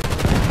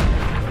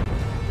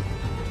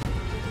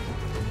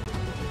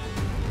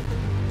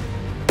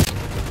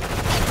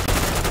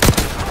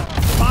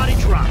 Body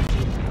drop.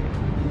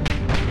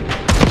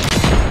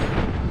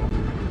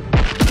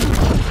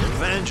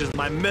 Revenge is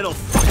my middle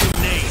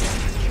fucking name.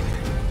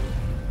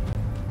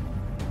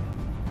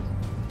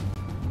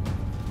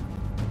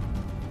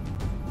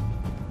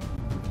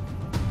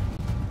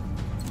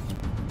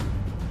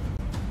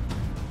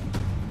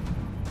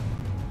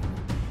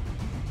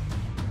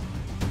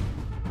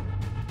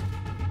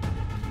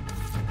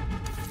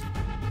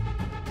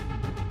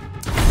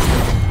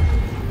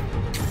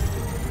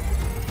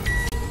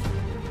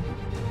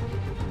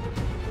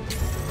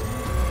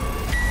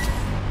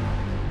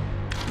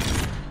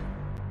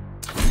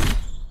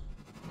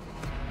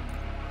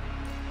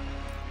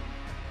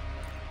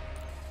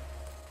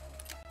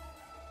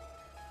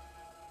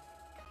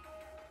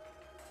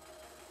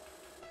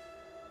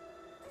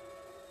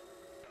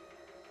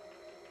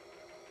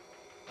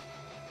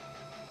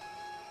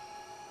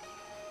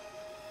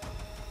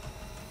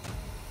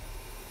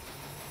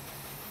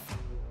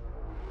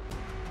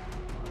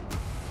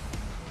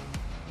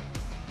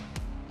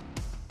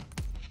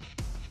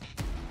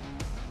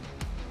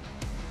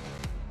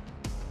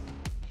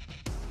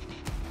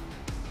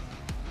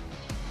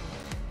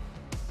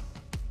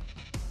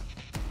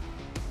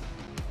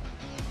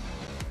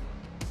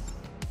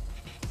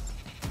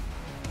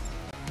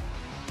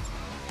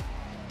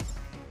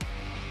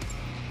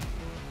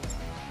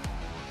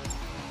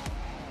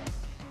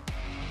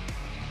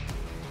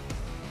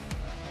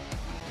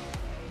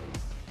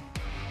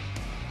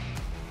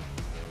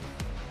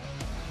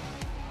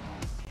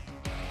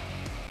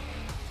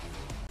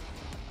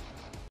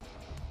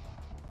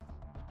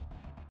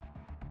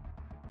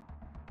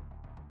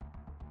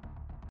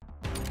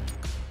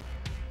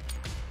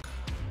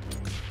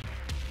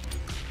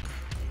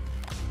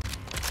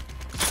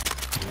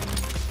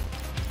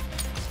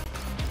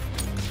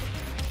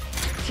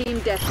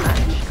 Team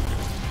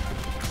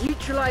deathmatch.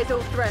 Neutralize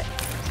all threats.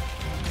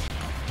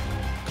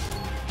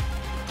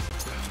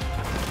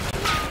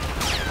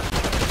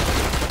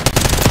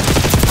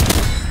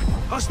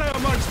 Hostile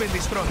marksman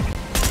destroyed.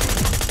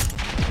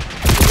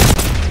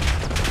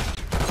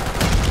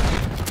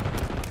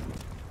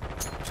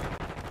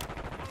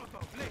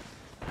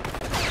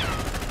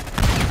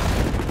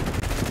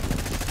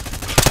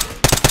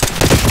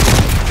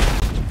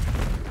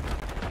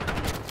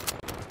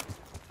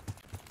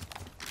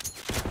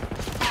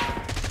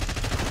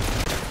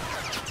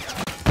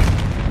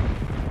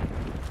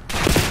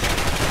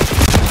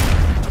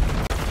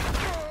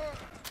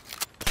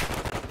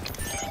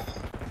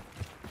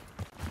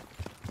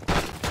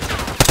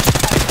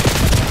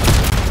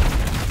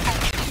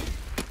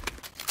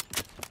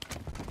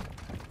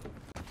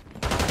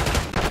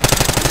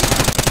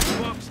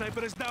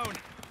 Sniper is down.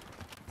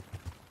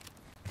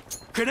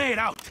 Grenade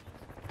out.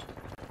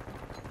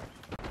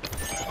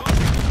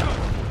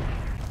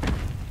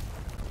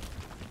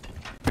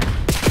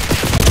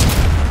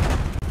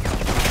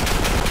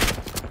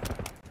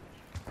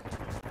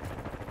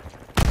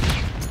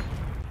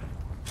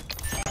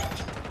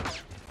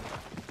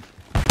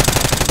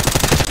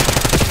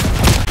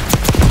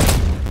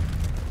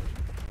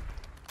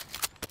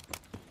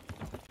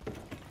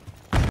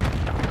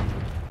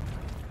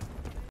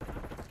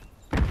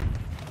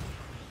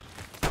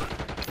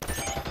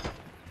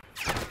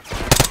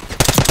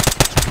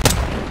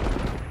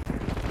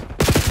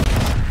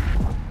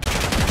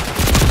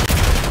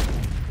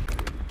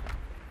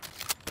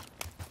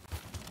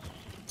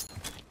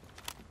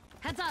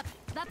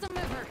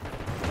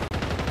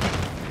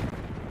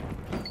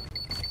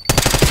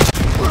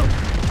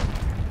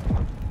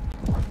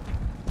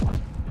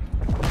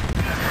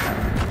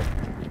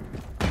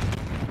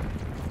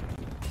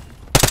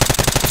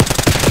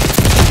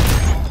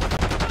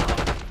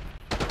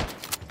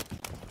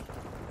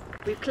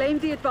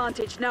 claimed the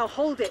advantage, now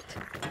hold it.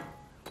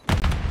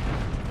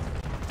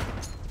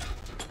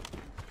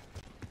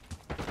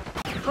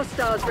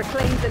 Hostiles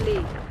reclaimed the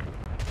lead.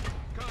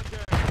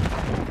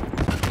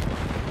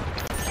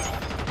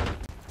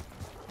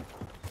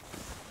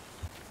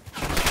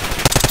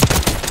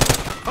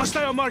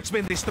 Hostile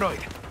marksman destroyed.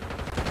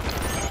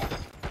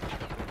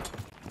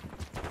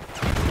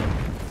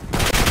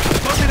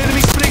 Spotted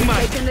enemy spring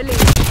mine. Taking the lead.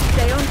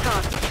 Stay on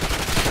task.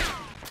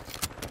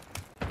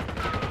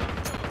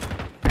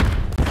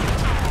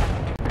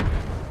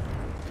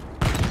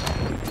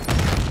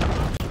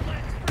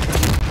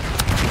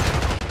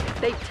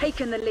 They've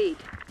taken the lead.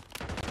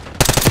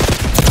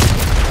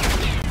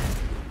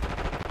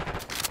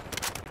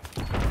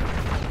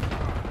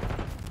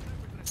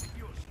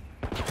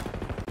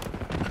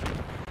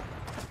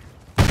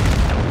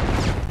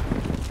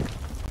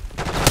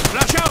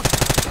 Flash out!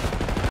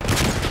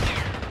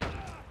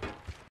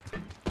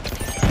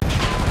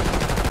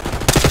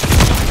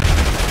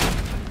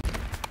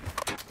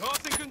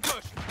 Tossing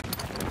concussion.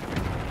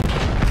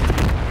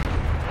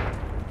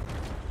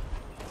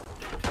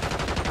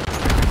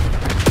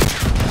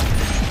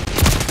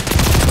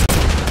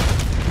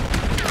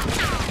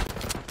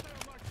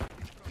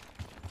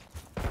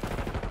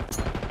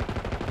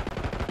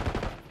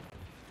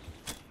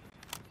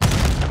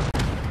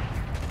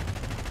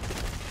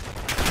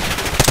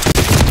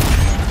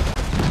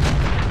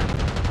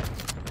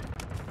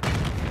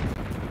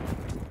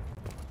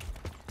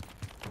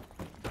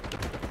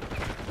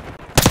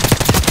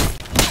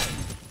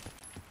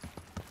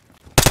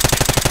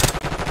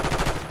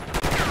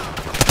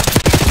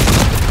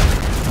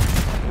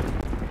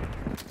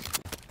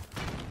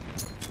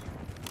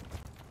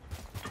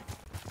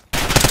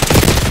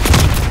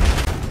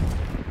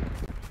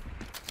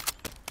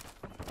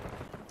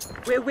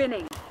 We're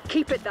winning.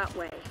 Keep it that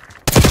way.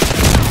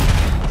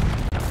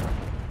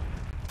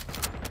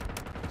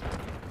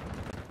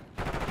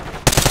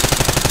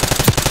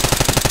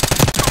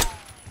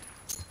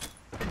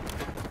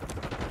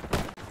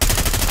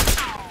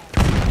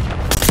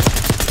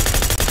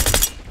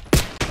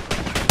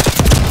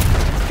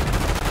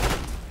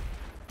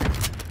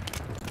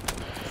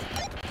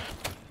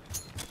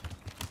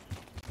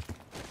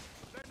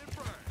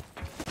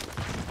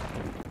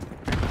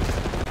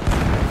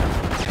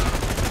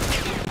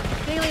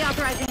 Daily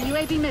authorizing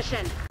UAV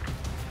mission.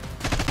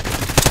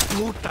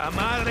 Puta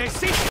madre,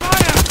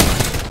 ceasefire!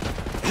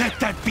 Let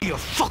that be a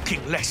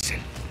fucking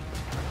lesson.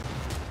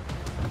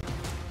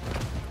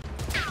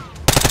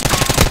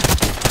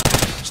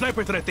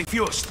 Sniper threat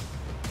defused.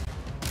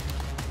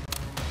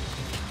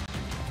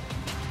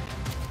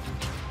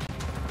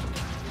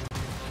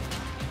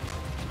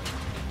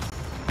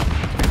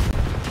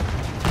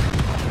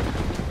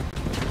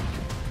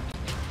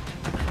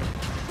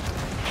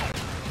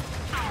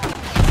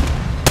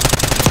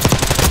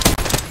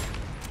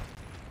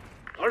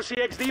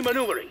 RCXD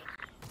maneuvering.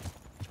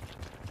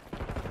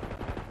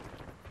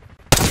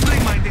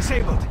 Spring mine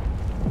disabled.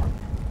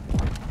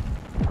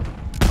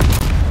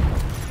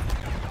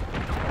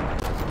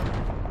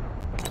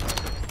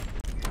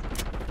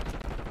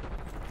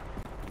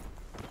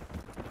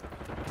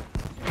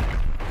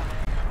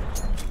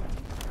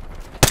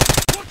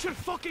 Watch your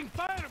fucking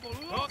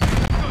fireball!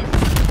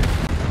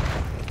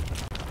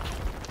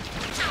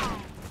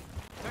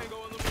 Tango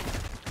on the move.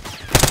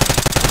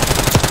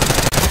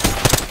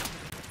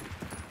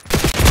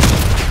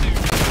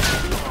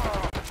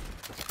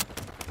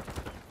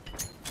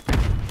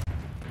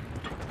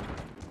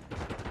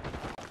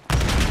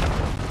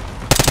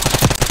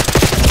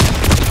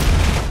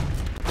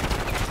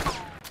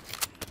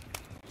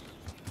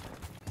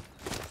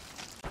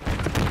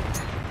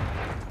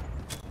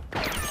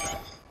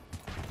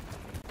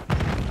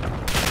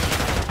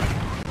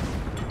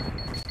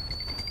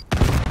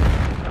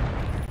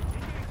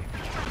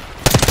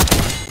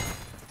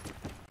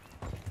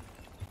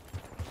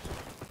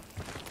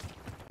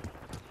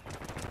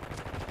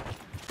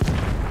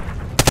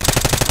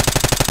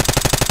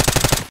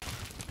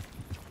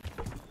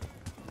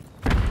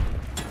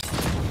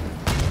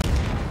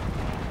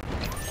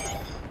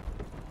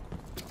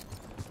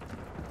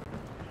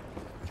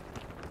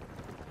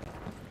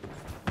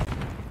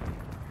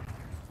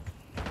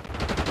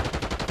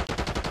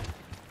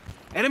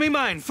 Enemy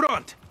mine,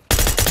 front!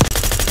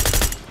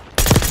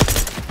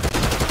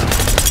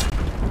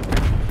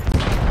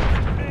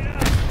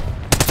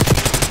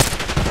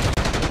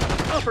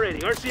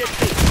 Operating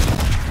RCXD.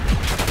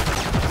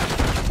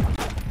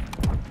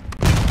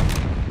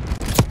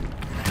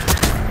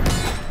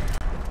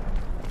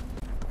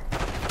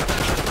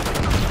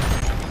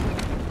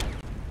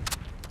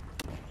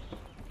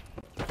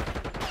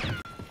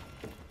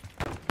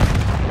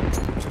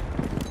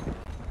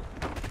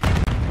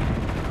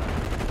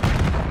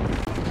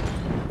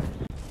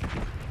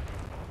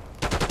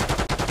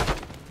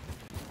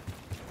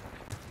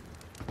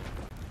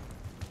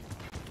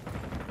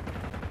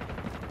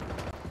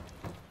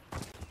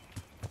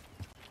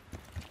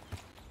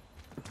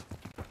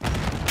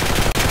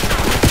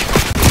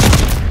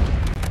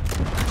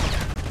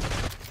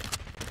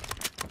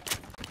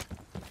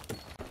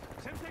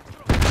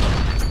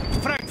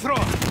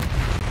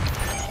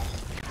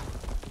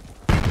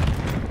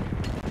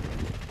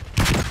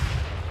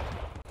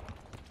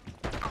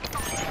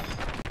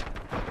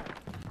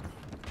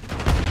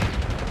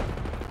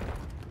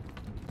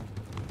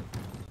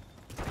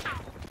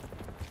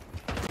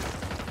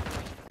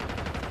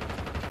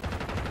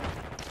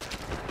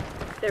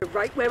 They're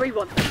right where we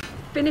want them.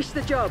 Finish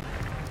the job.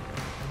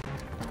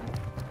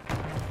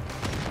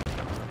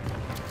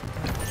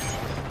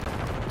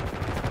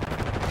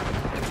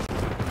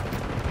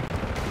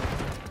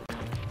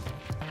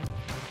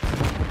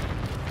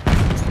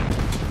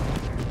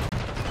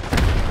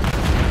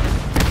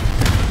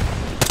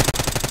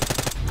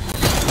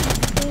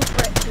 All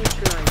threats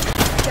neutralized.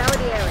 Scour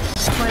the area.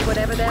 Find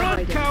whatever they're Run,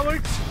 hiding.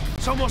 cowards!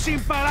 Somos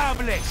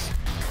imparables!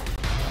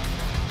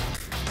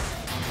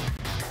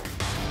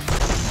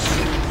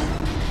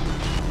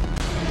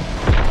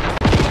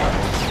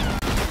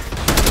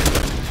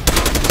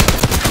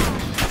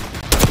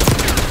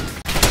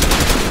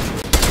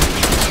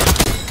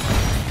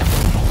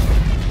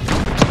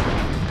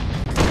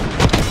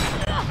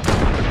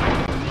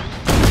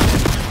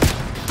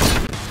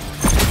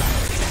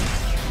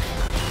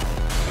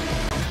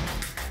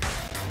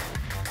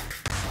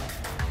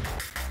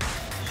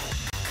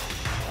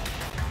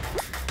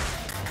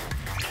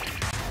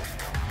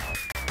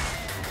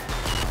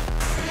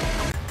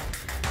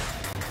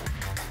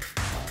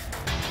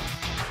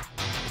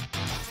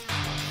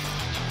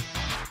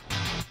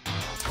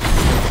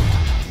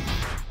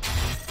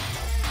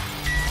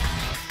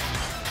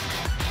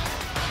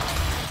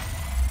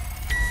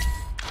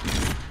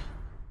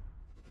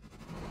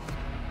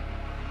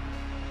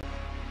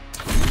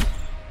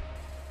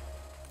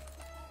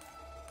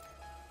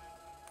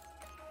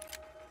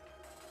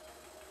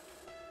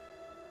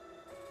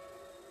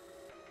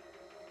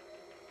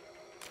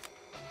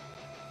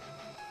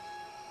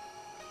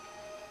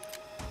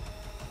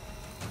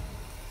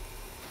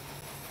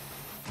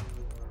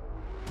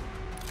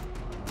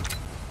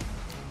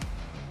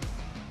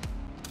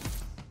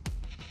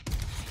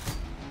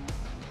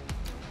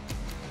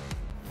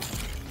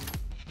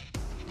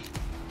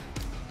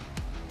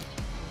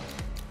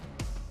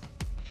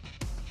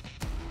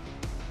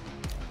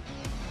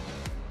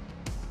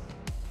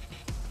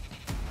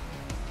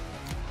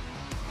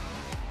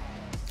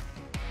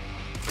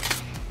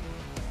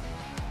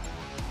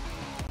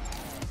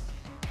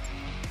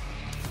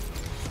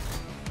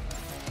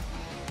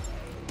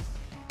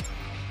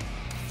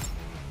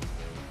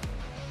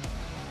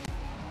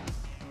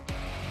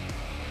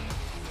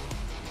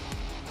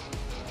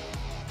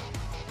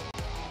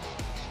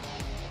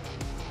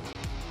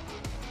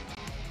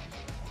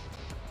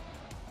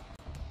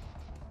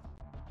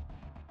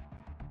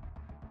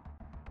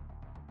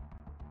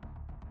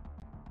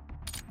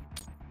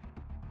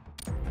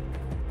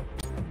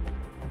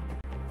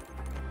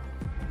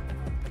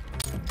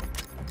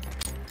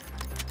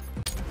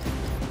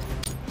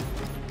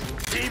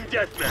 Team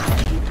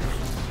deathmatch.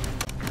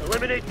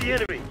 Eliminate the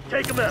enemy.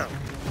 Take him out.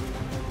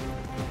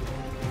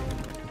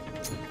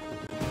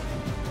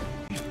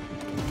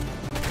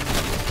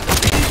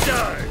 He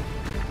died.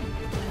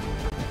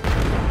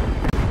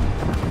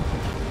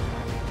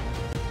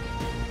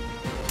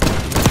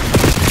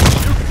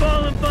 You're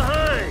falling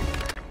behind.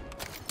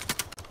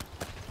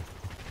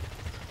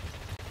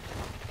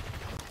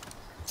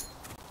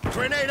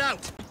 Grenade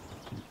out!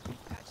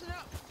 Patching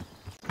up.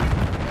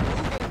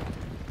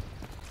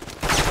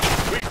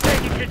 We've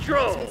taken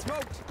control.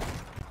 Smoked.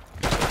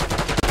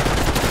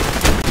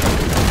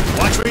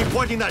 Watch where you're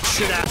pointing that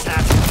shit-ass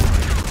at!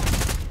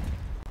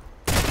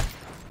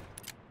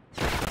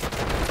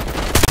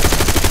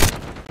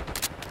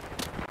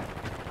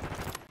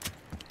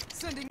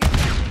 Sending.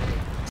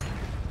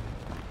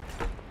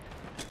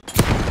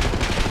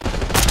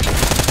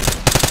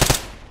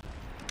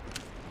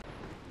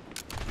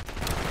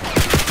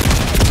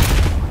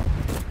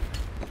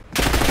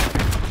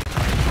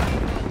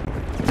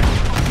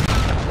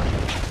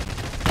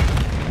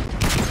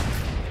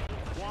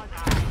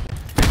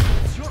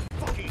 It's your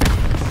fucking...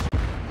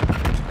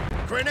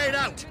 Grenade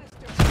out!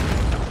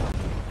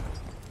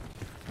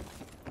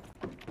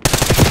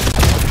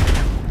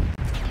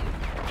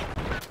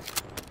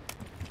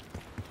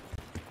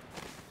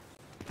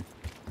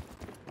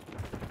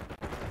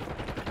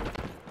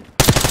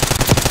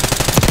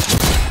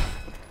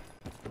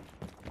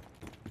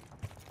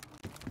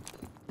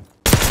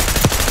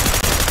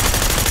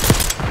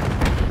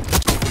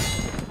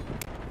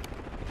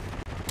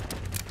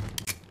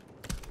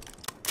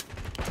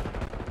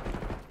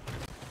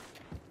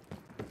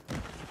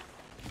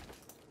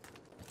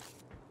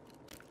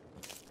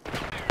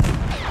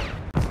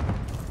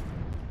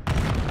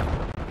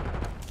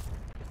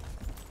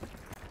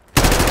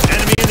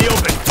 Enemy in the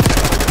open!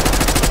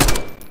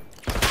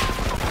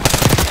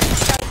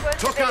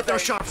 Took out their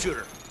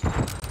sharpshooter.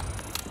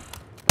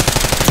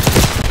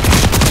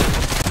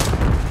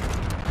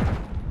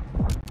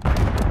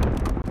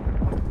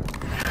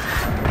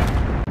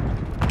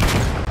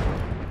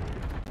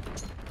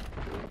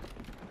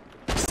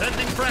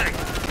 Sending frag.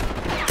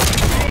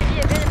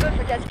 UAV available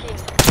for tasking.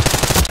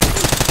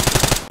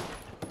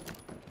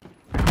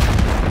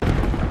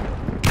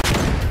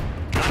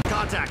 Got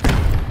contact.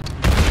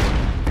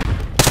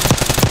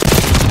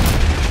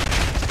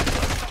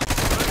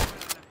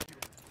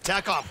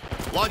 Tack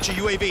off. Launch a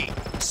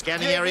UAV.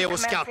 Scanning area with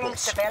scout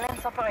bolts.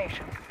 Surveillance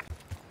operation.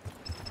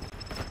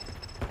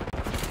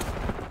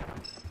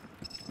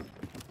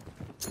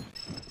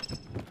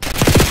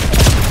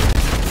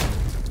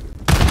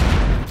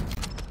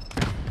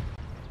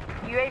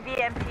 UAV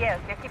MTL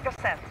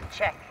 50%.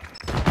 Check.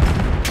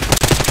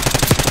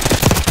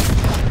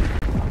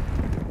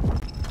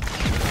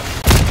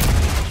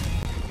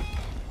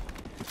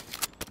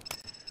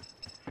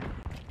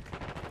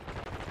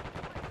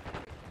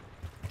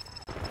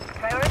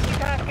 Priority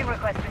tasking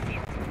request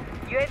received.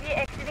 UAV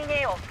exiting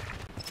AO.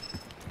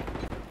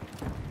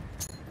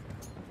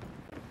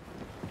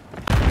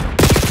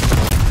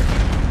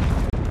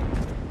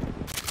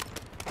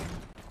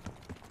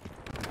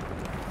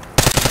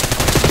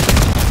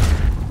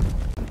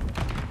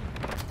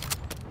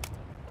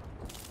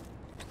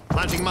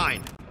 Planting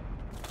mine.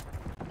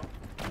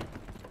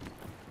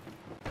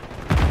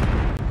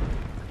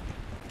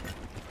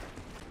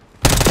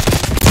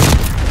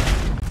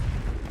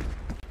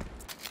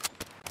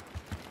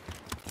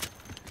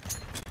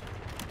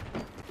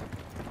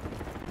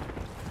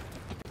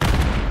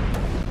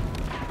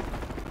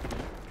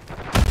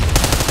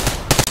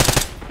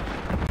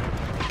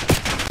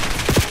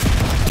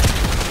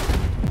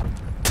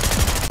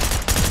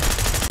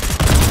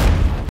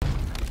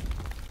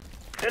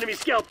 Enemy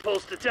scout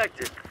pulse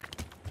detected.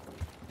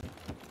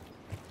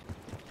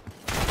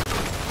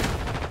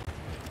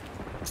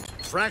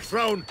 Frag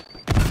thrown.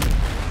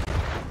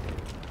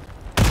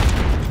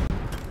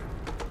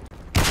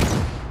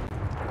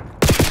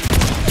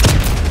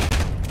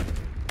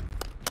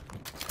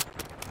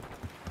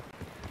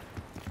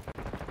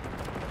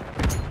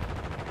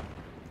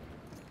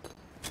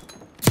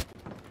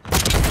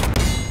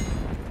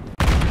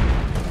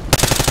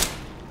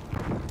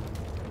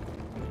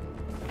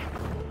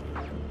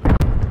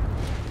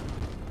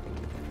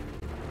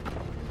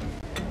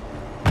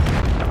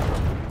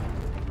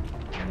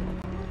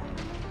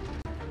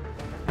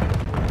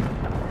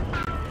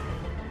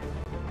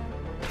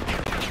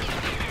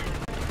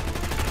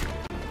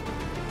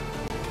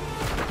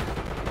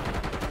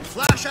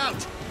 Flash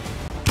out!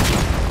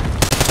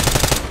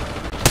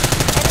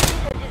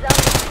 Enemies have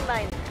disarmed two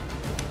mines.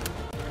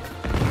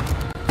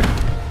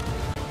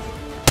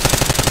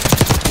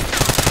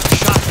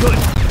 Shot good!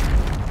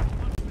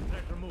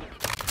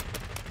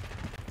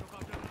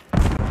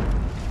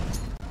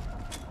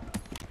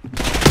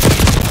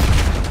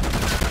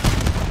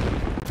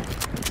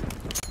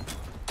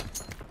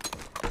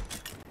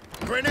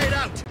 Grenade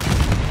out!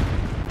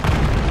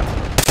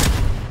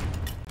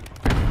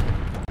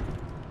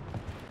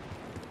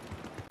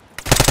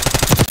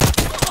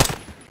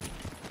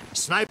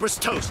 Sniper's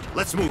toast.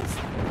 Let's move.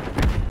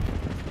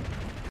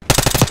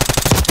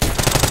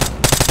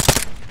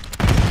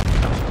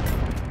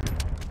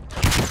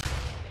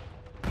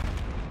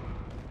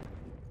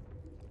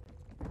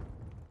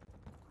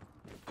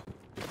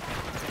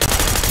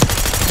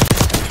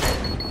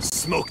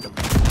 Smoke them.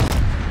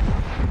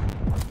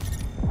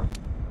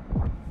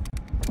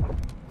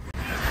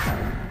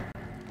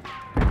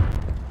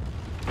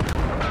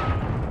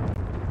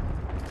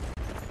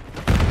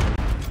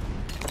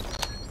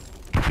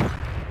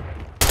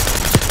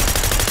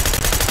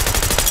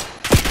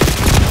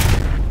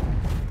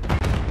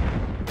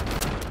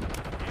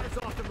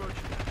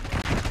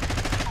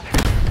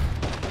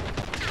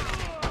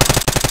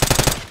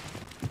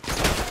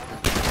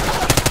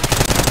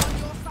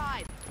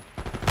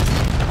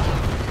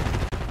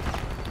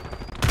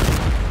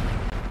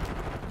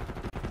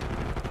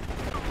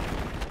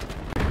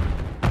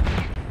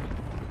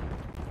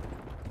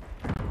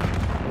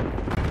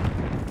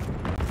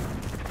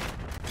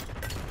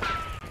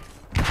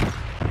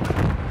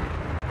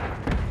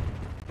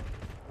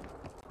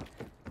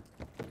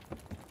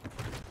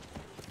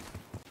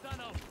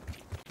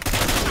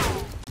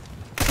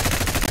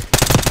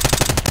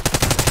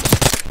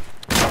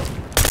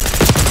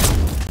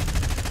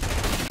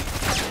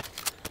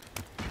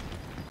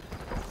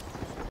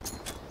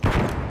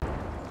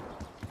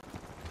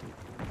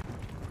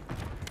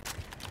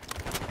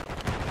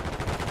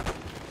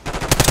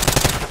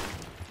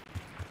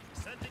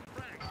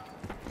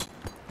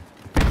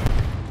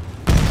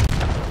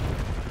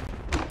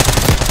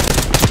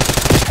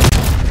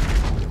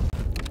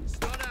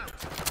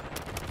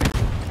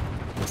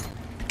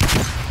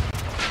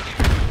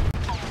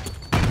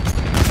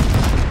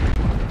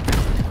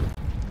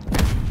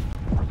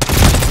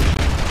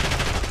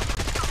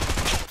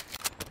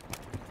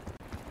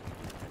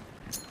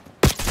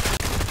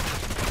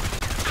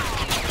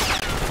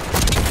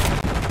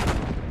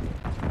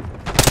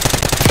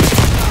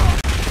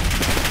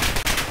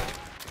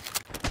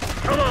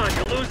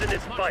 Losing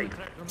this fight.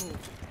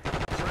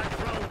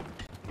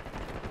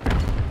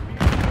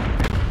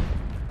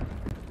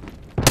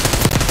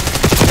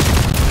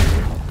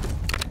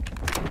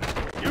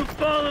 You've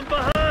fallen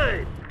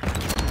behind.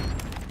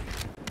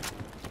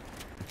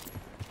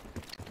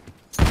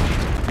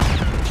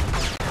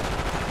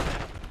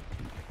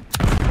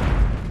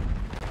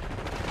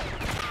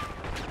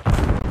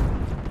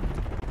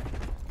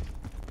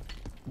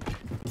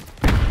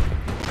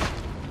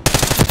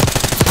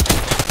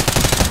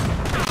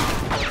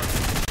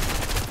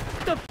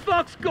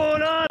 What's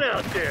going on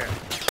out there?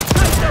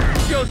 Light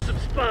up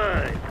Joseph's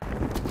spine!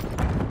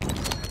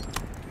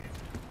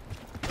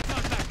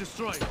 Contact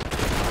destroyed.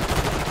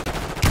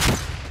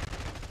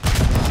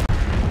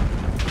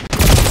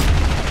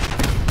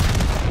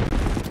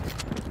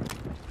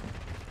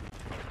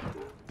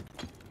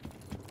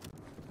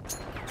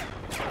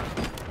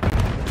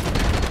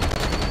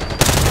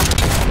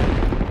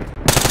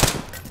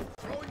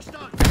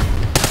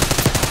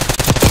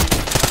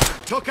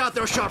 took out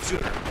their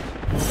sharpshooter.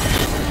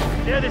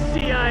 They're the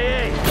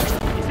CIA.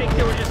 You think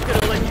they were just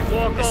gonna let you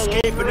walk all over?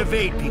 Escape and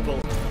evade, people.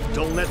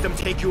 Don't let them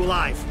take you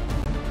alive.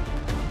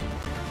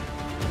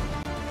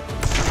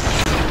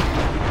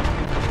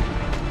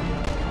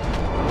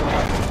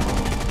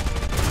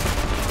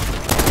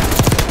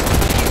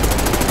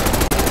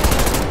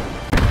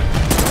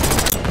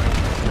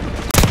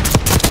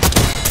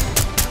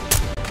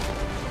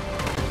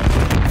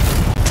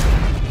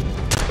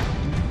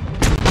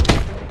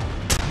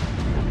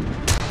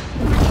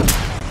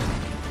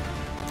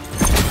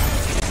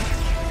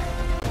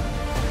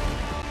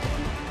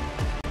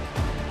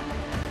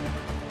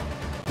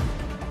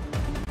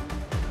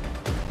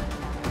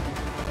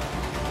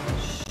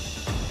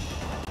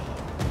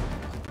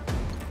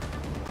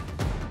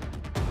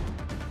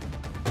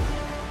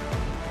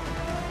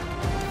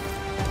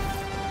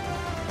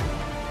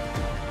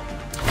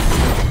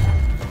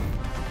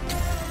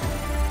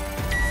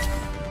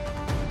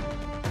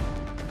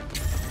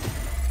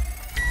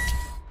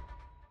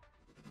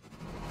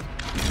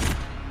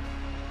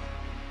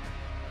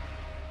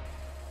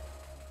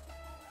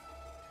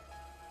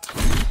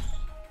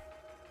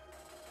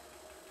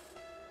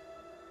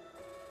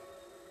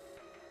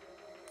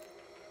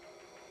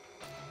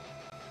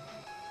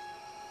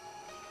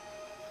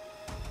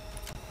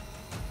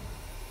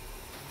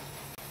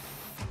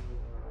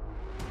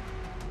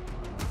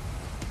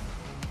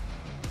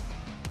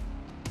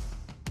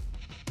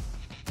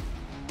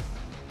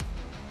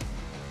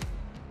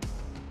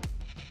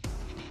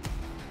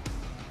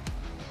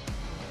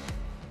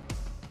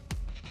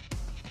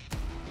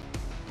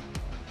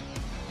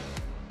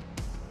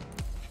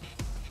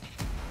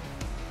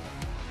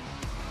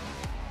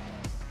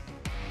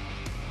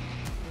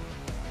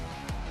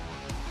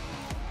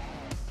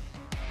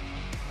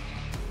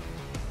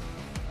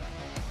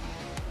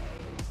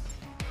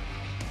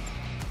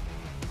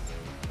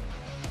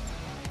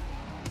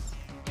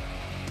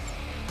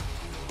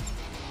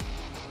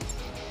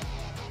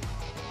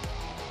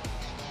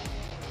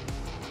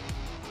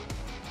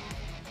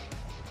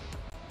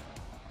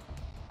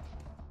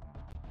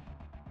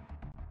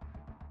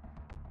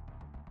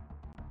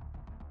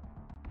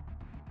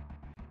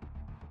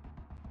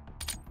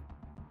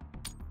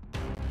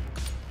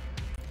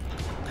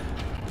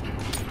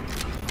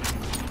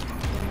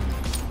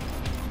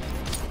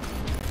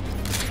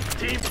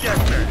 Team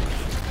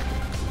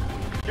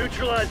deathmatch.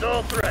 Neutralize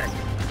all threats.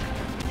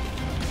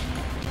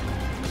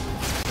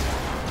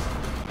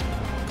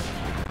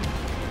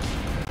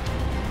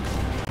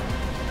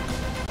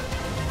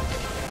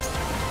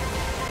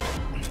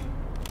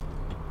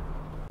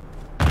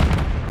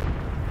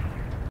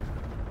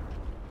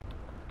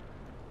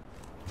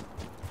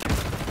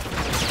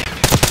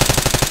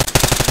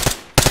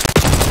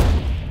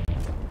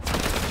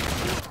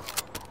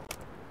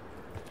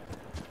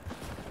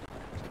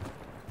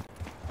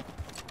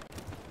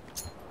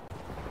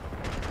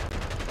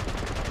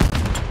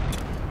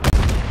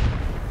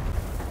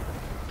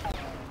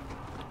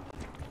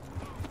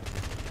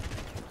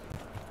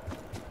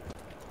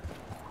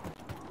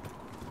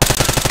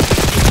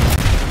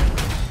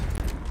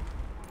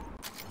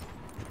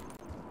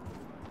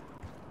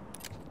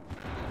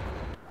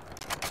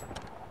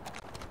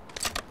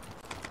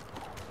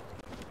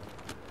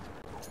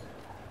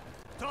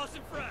 Toss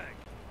and frag.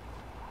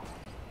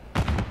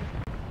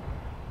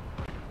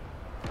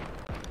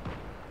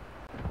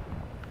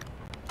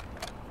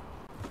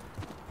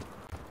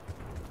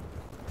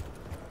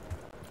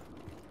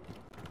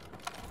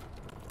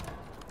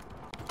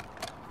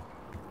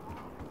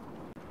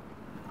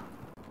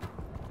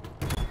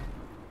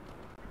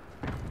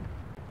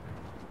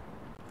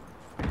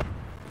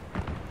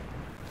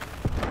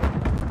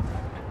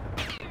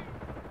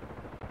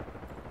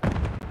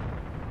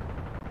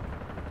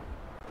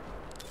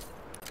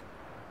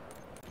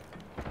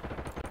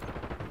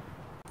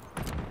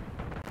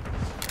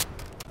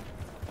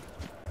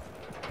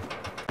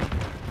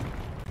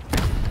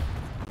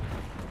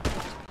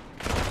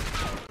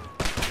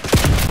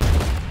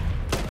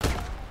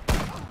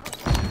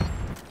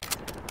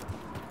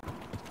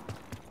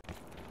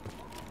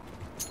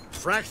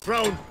 Frag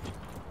thrown.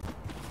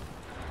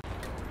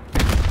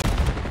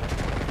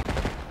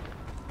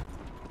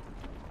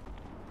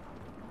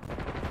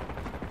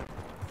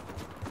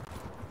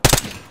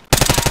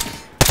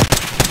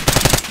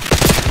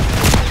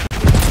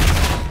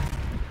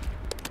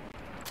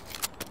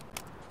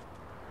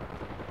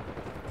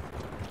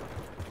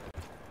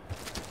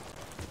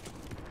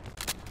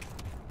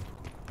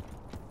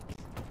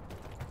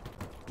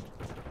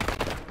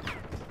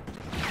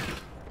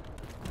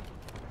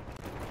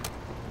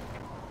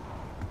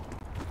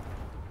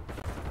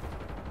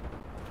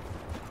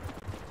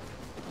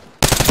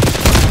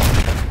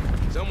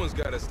 Someone's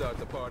gotta start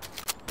the party.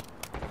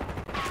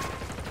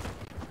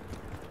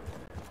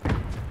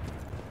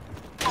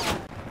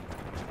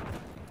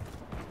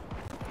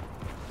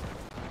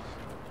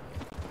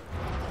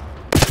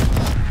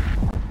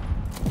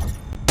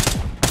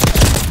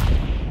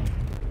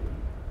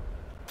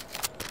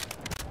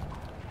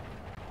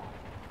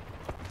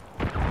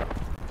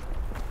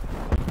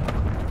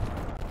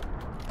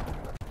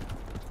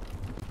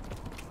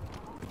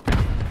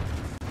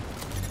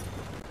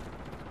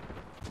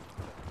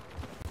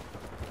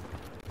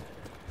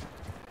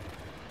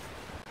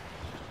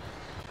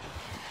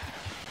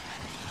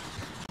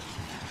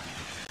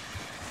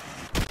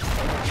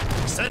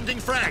 Sending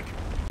frag.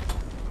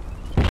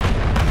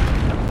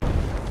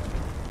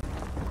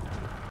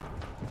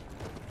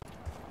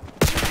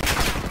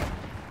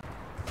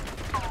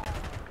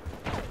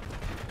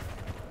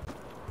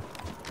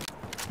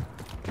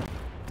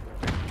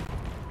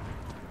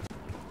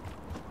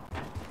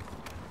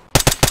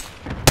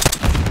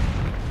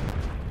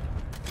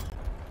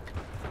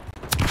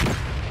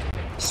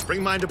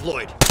 Spring mine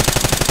deployed.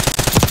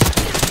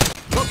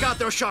 Took out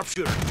their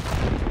sharpshooter.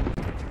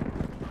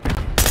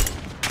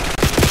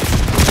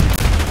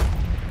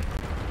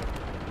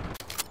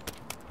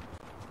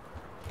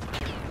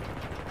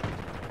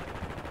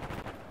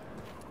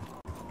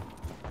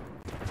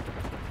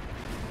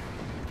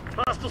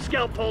 Hostile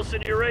scout pulse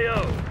in your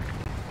AO.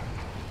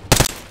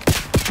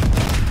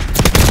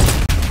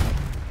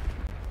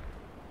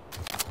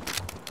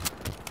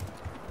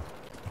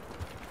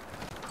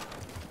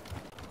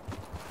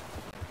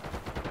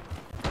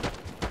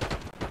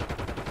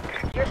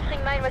 Your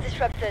spring mine was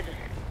disrupted.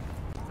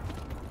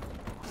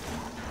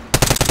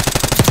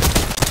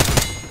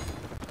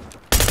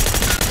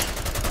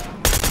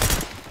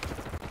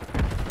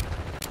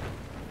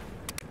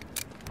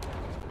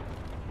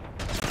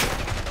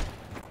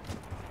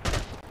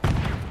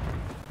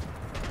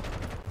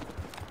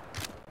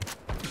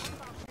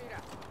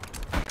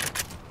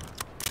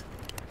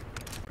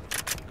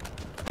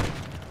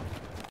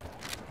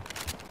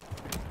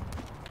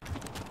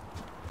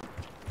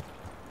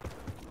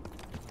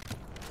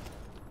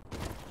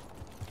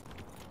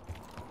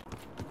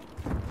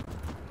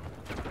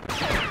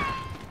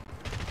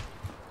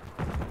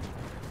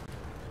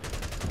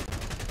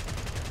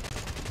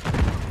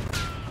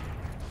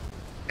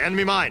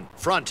 Enemy mine,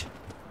 front.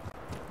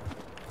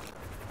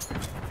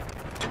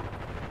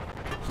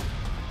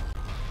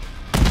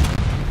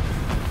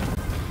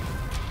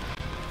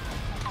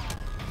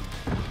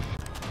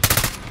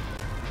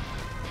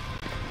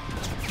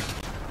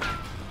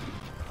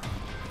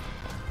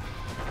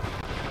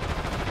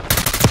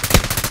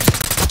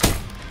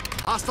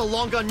 Hostile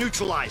long gun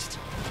neutralized.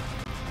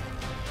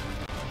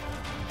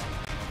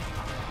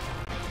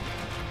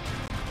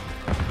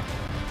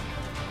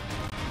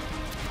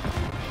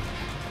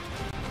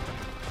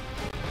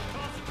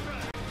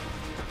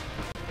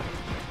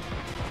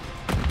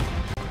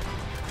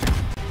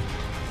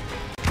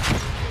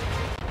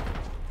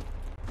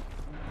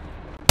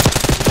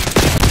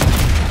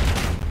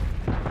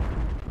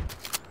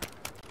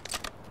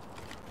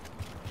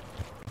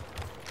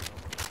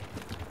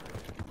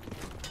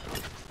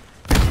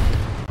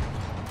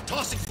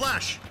 Tossing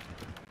flash.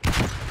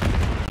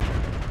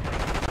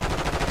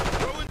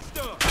 Throwing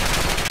stuff.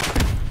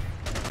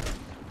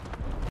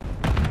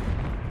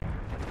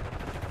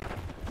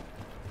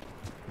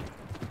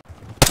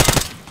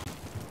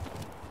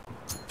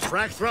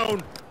 Frag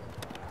thrown.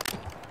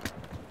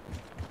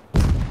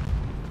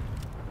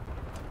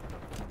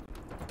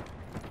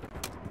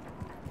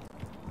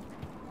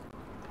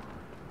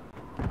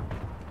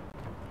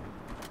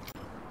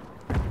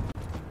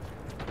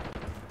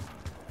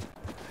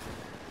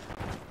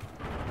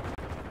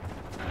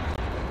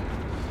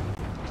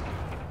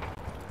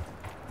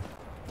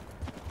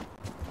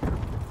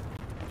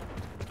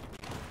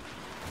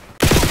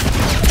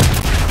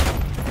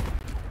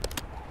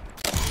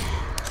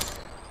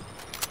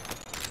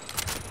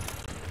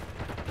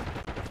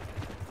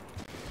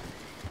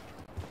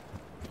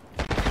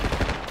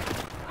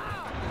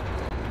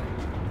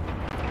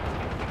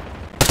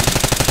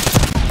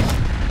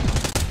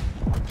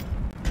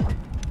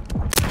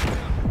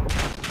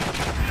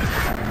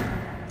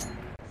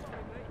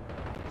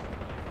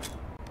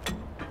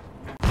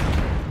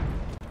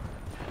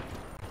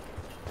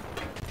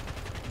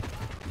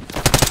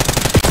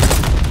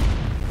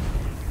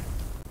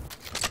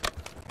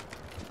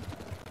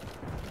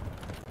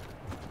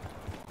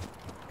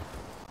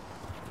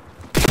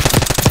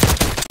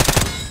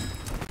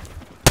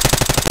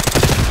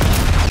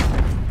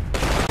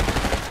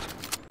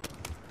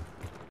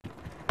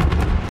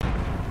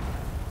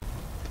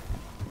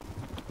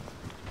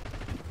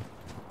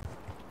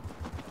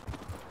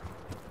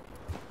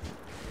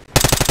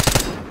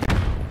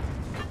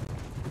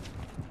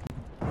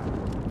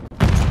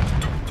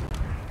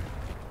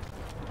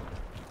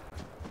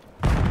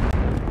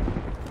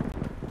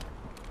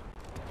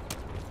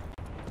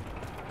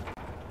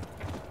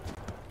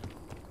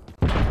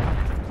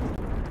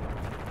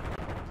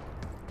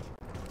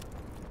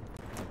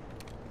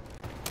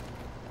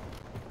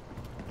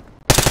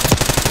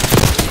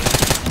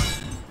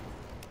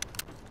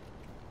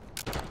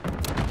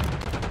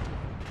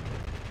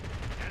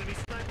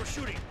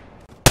 Shooting.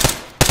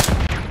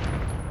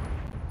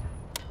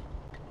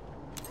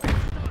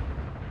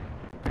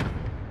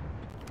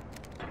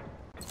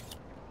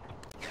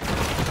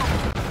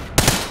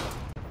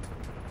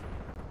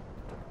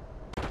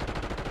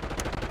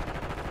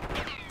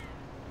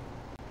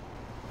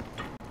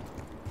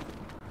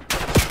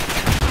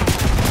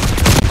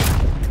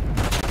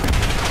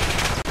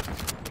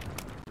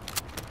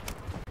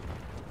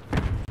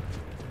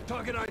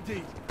 Target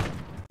ID.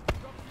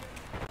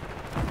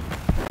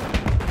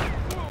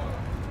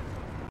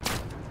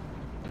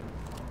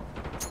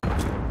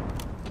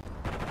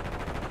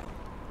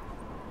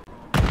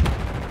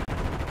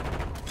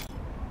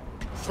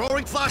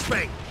 Throwing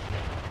flashbang.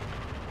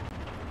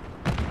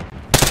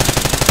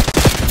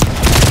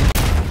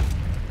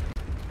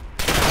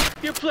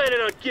 You're planning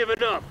on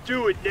giving up,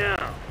 do it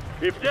now.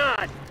 If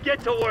not,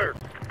 get to work.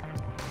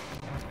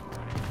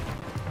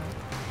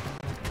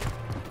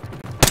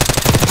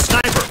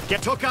 Sniper,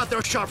 took out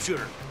their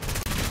sharpshooter.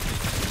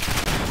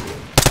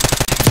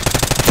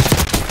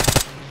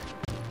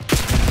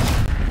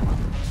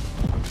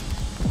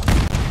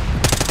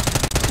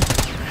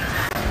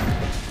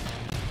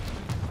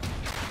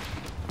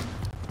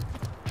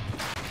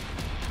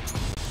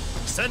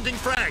 Sending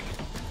frag.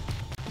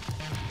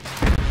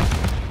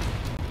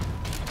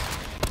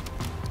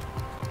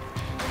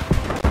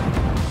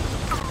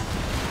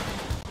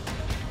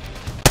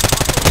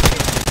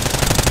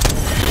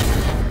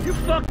 You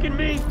fucking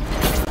me?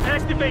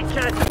 Activate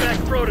Catch-Back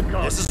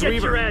protocol. This is Get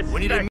your Reaver. ass We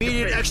need back to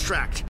immediate base.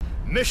 extract.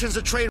 Mission's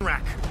a train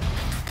wreck.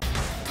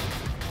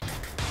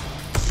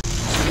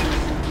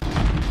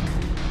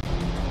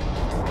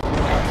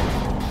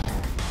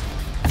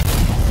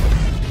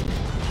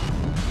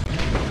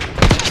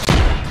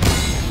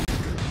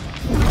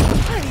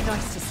 Very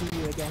nice to see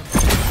you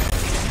again.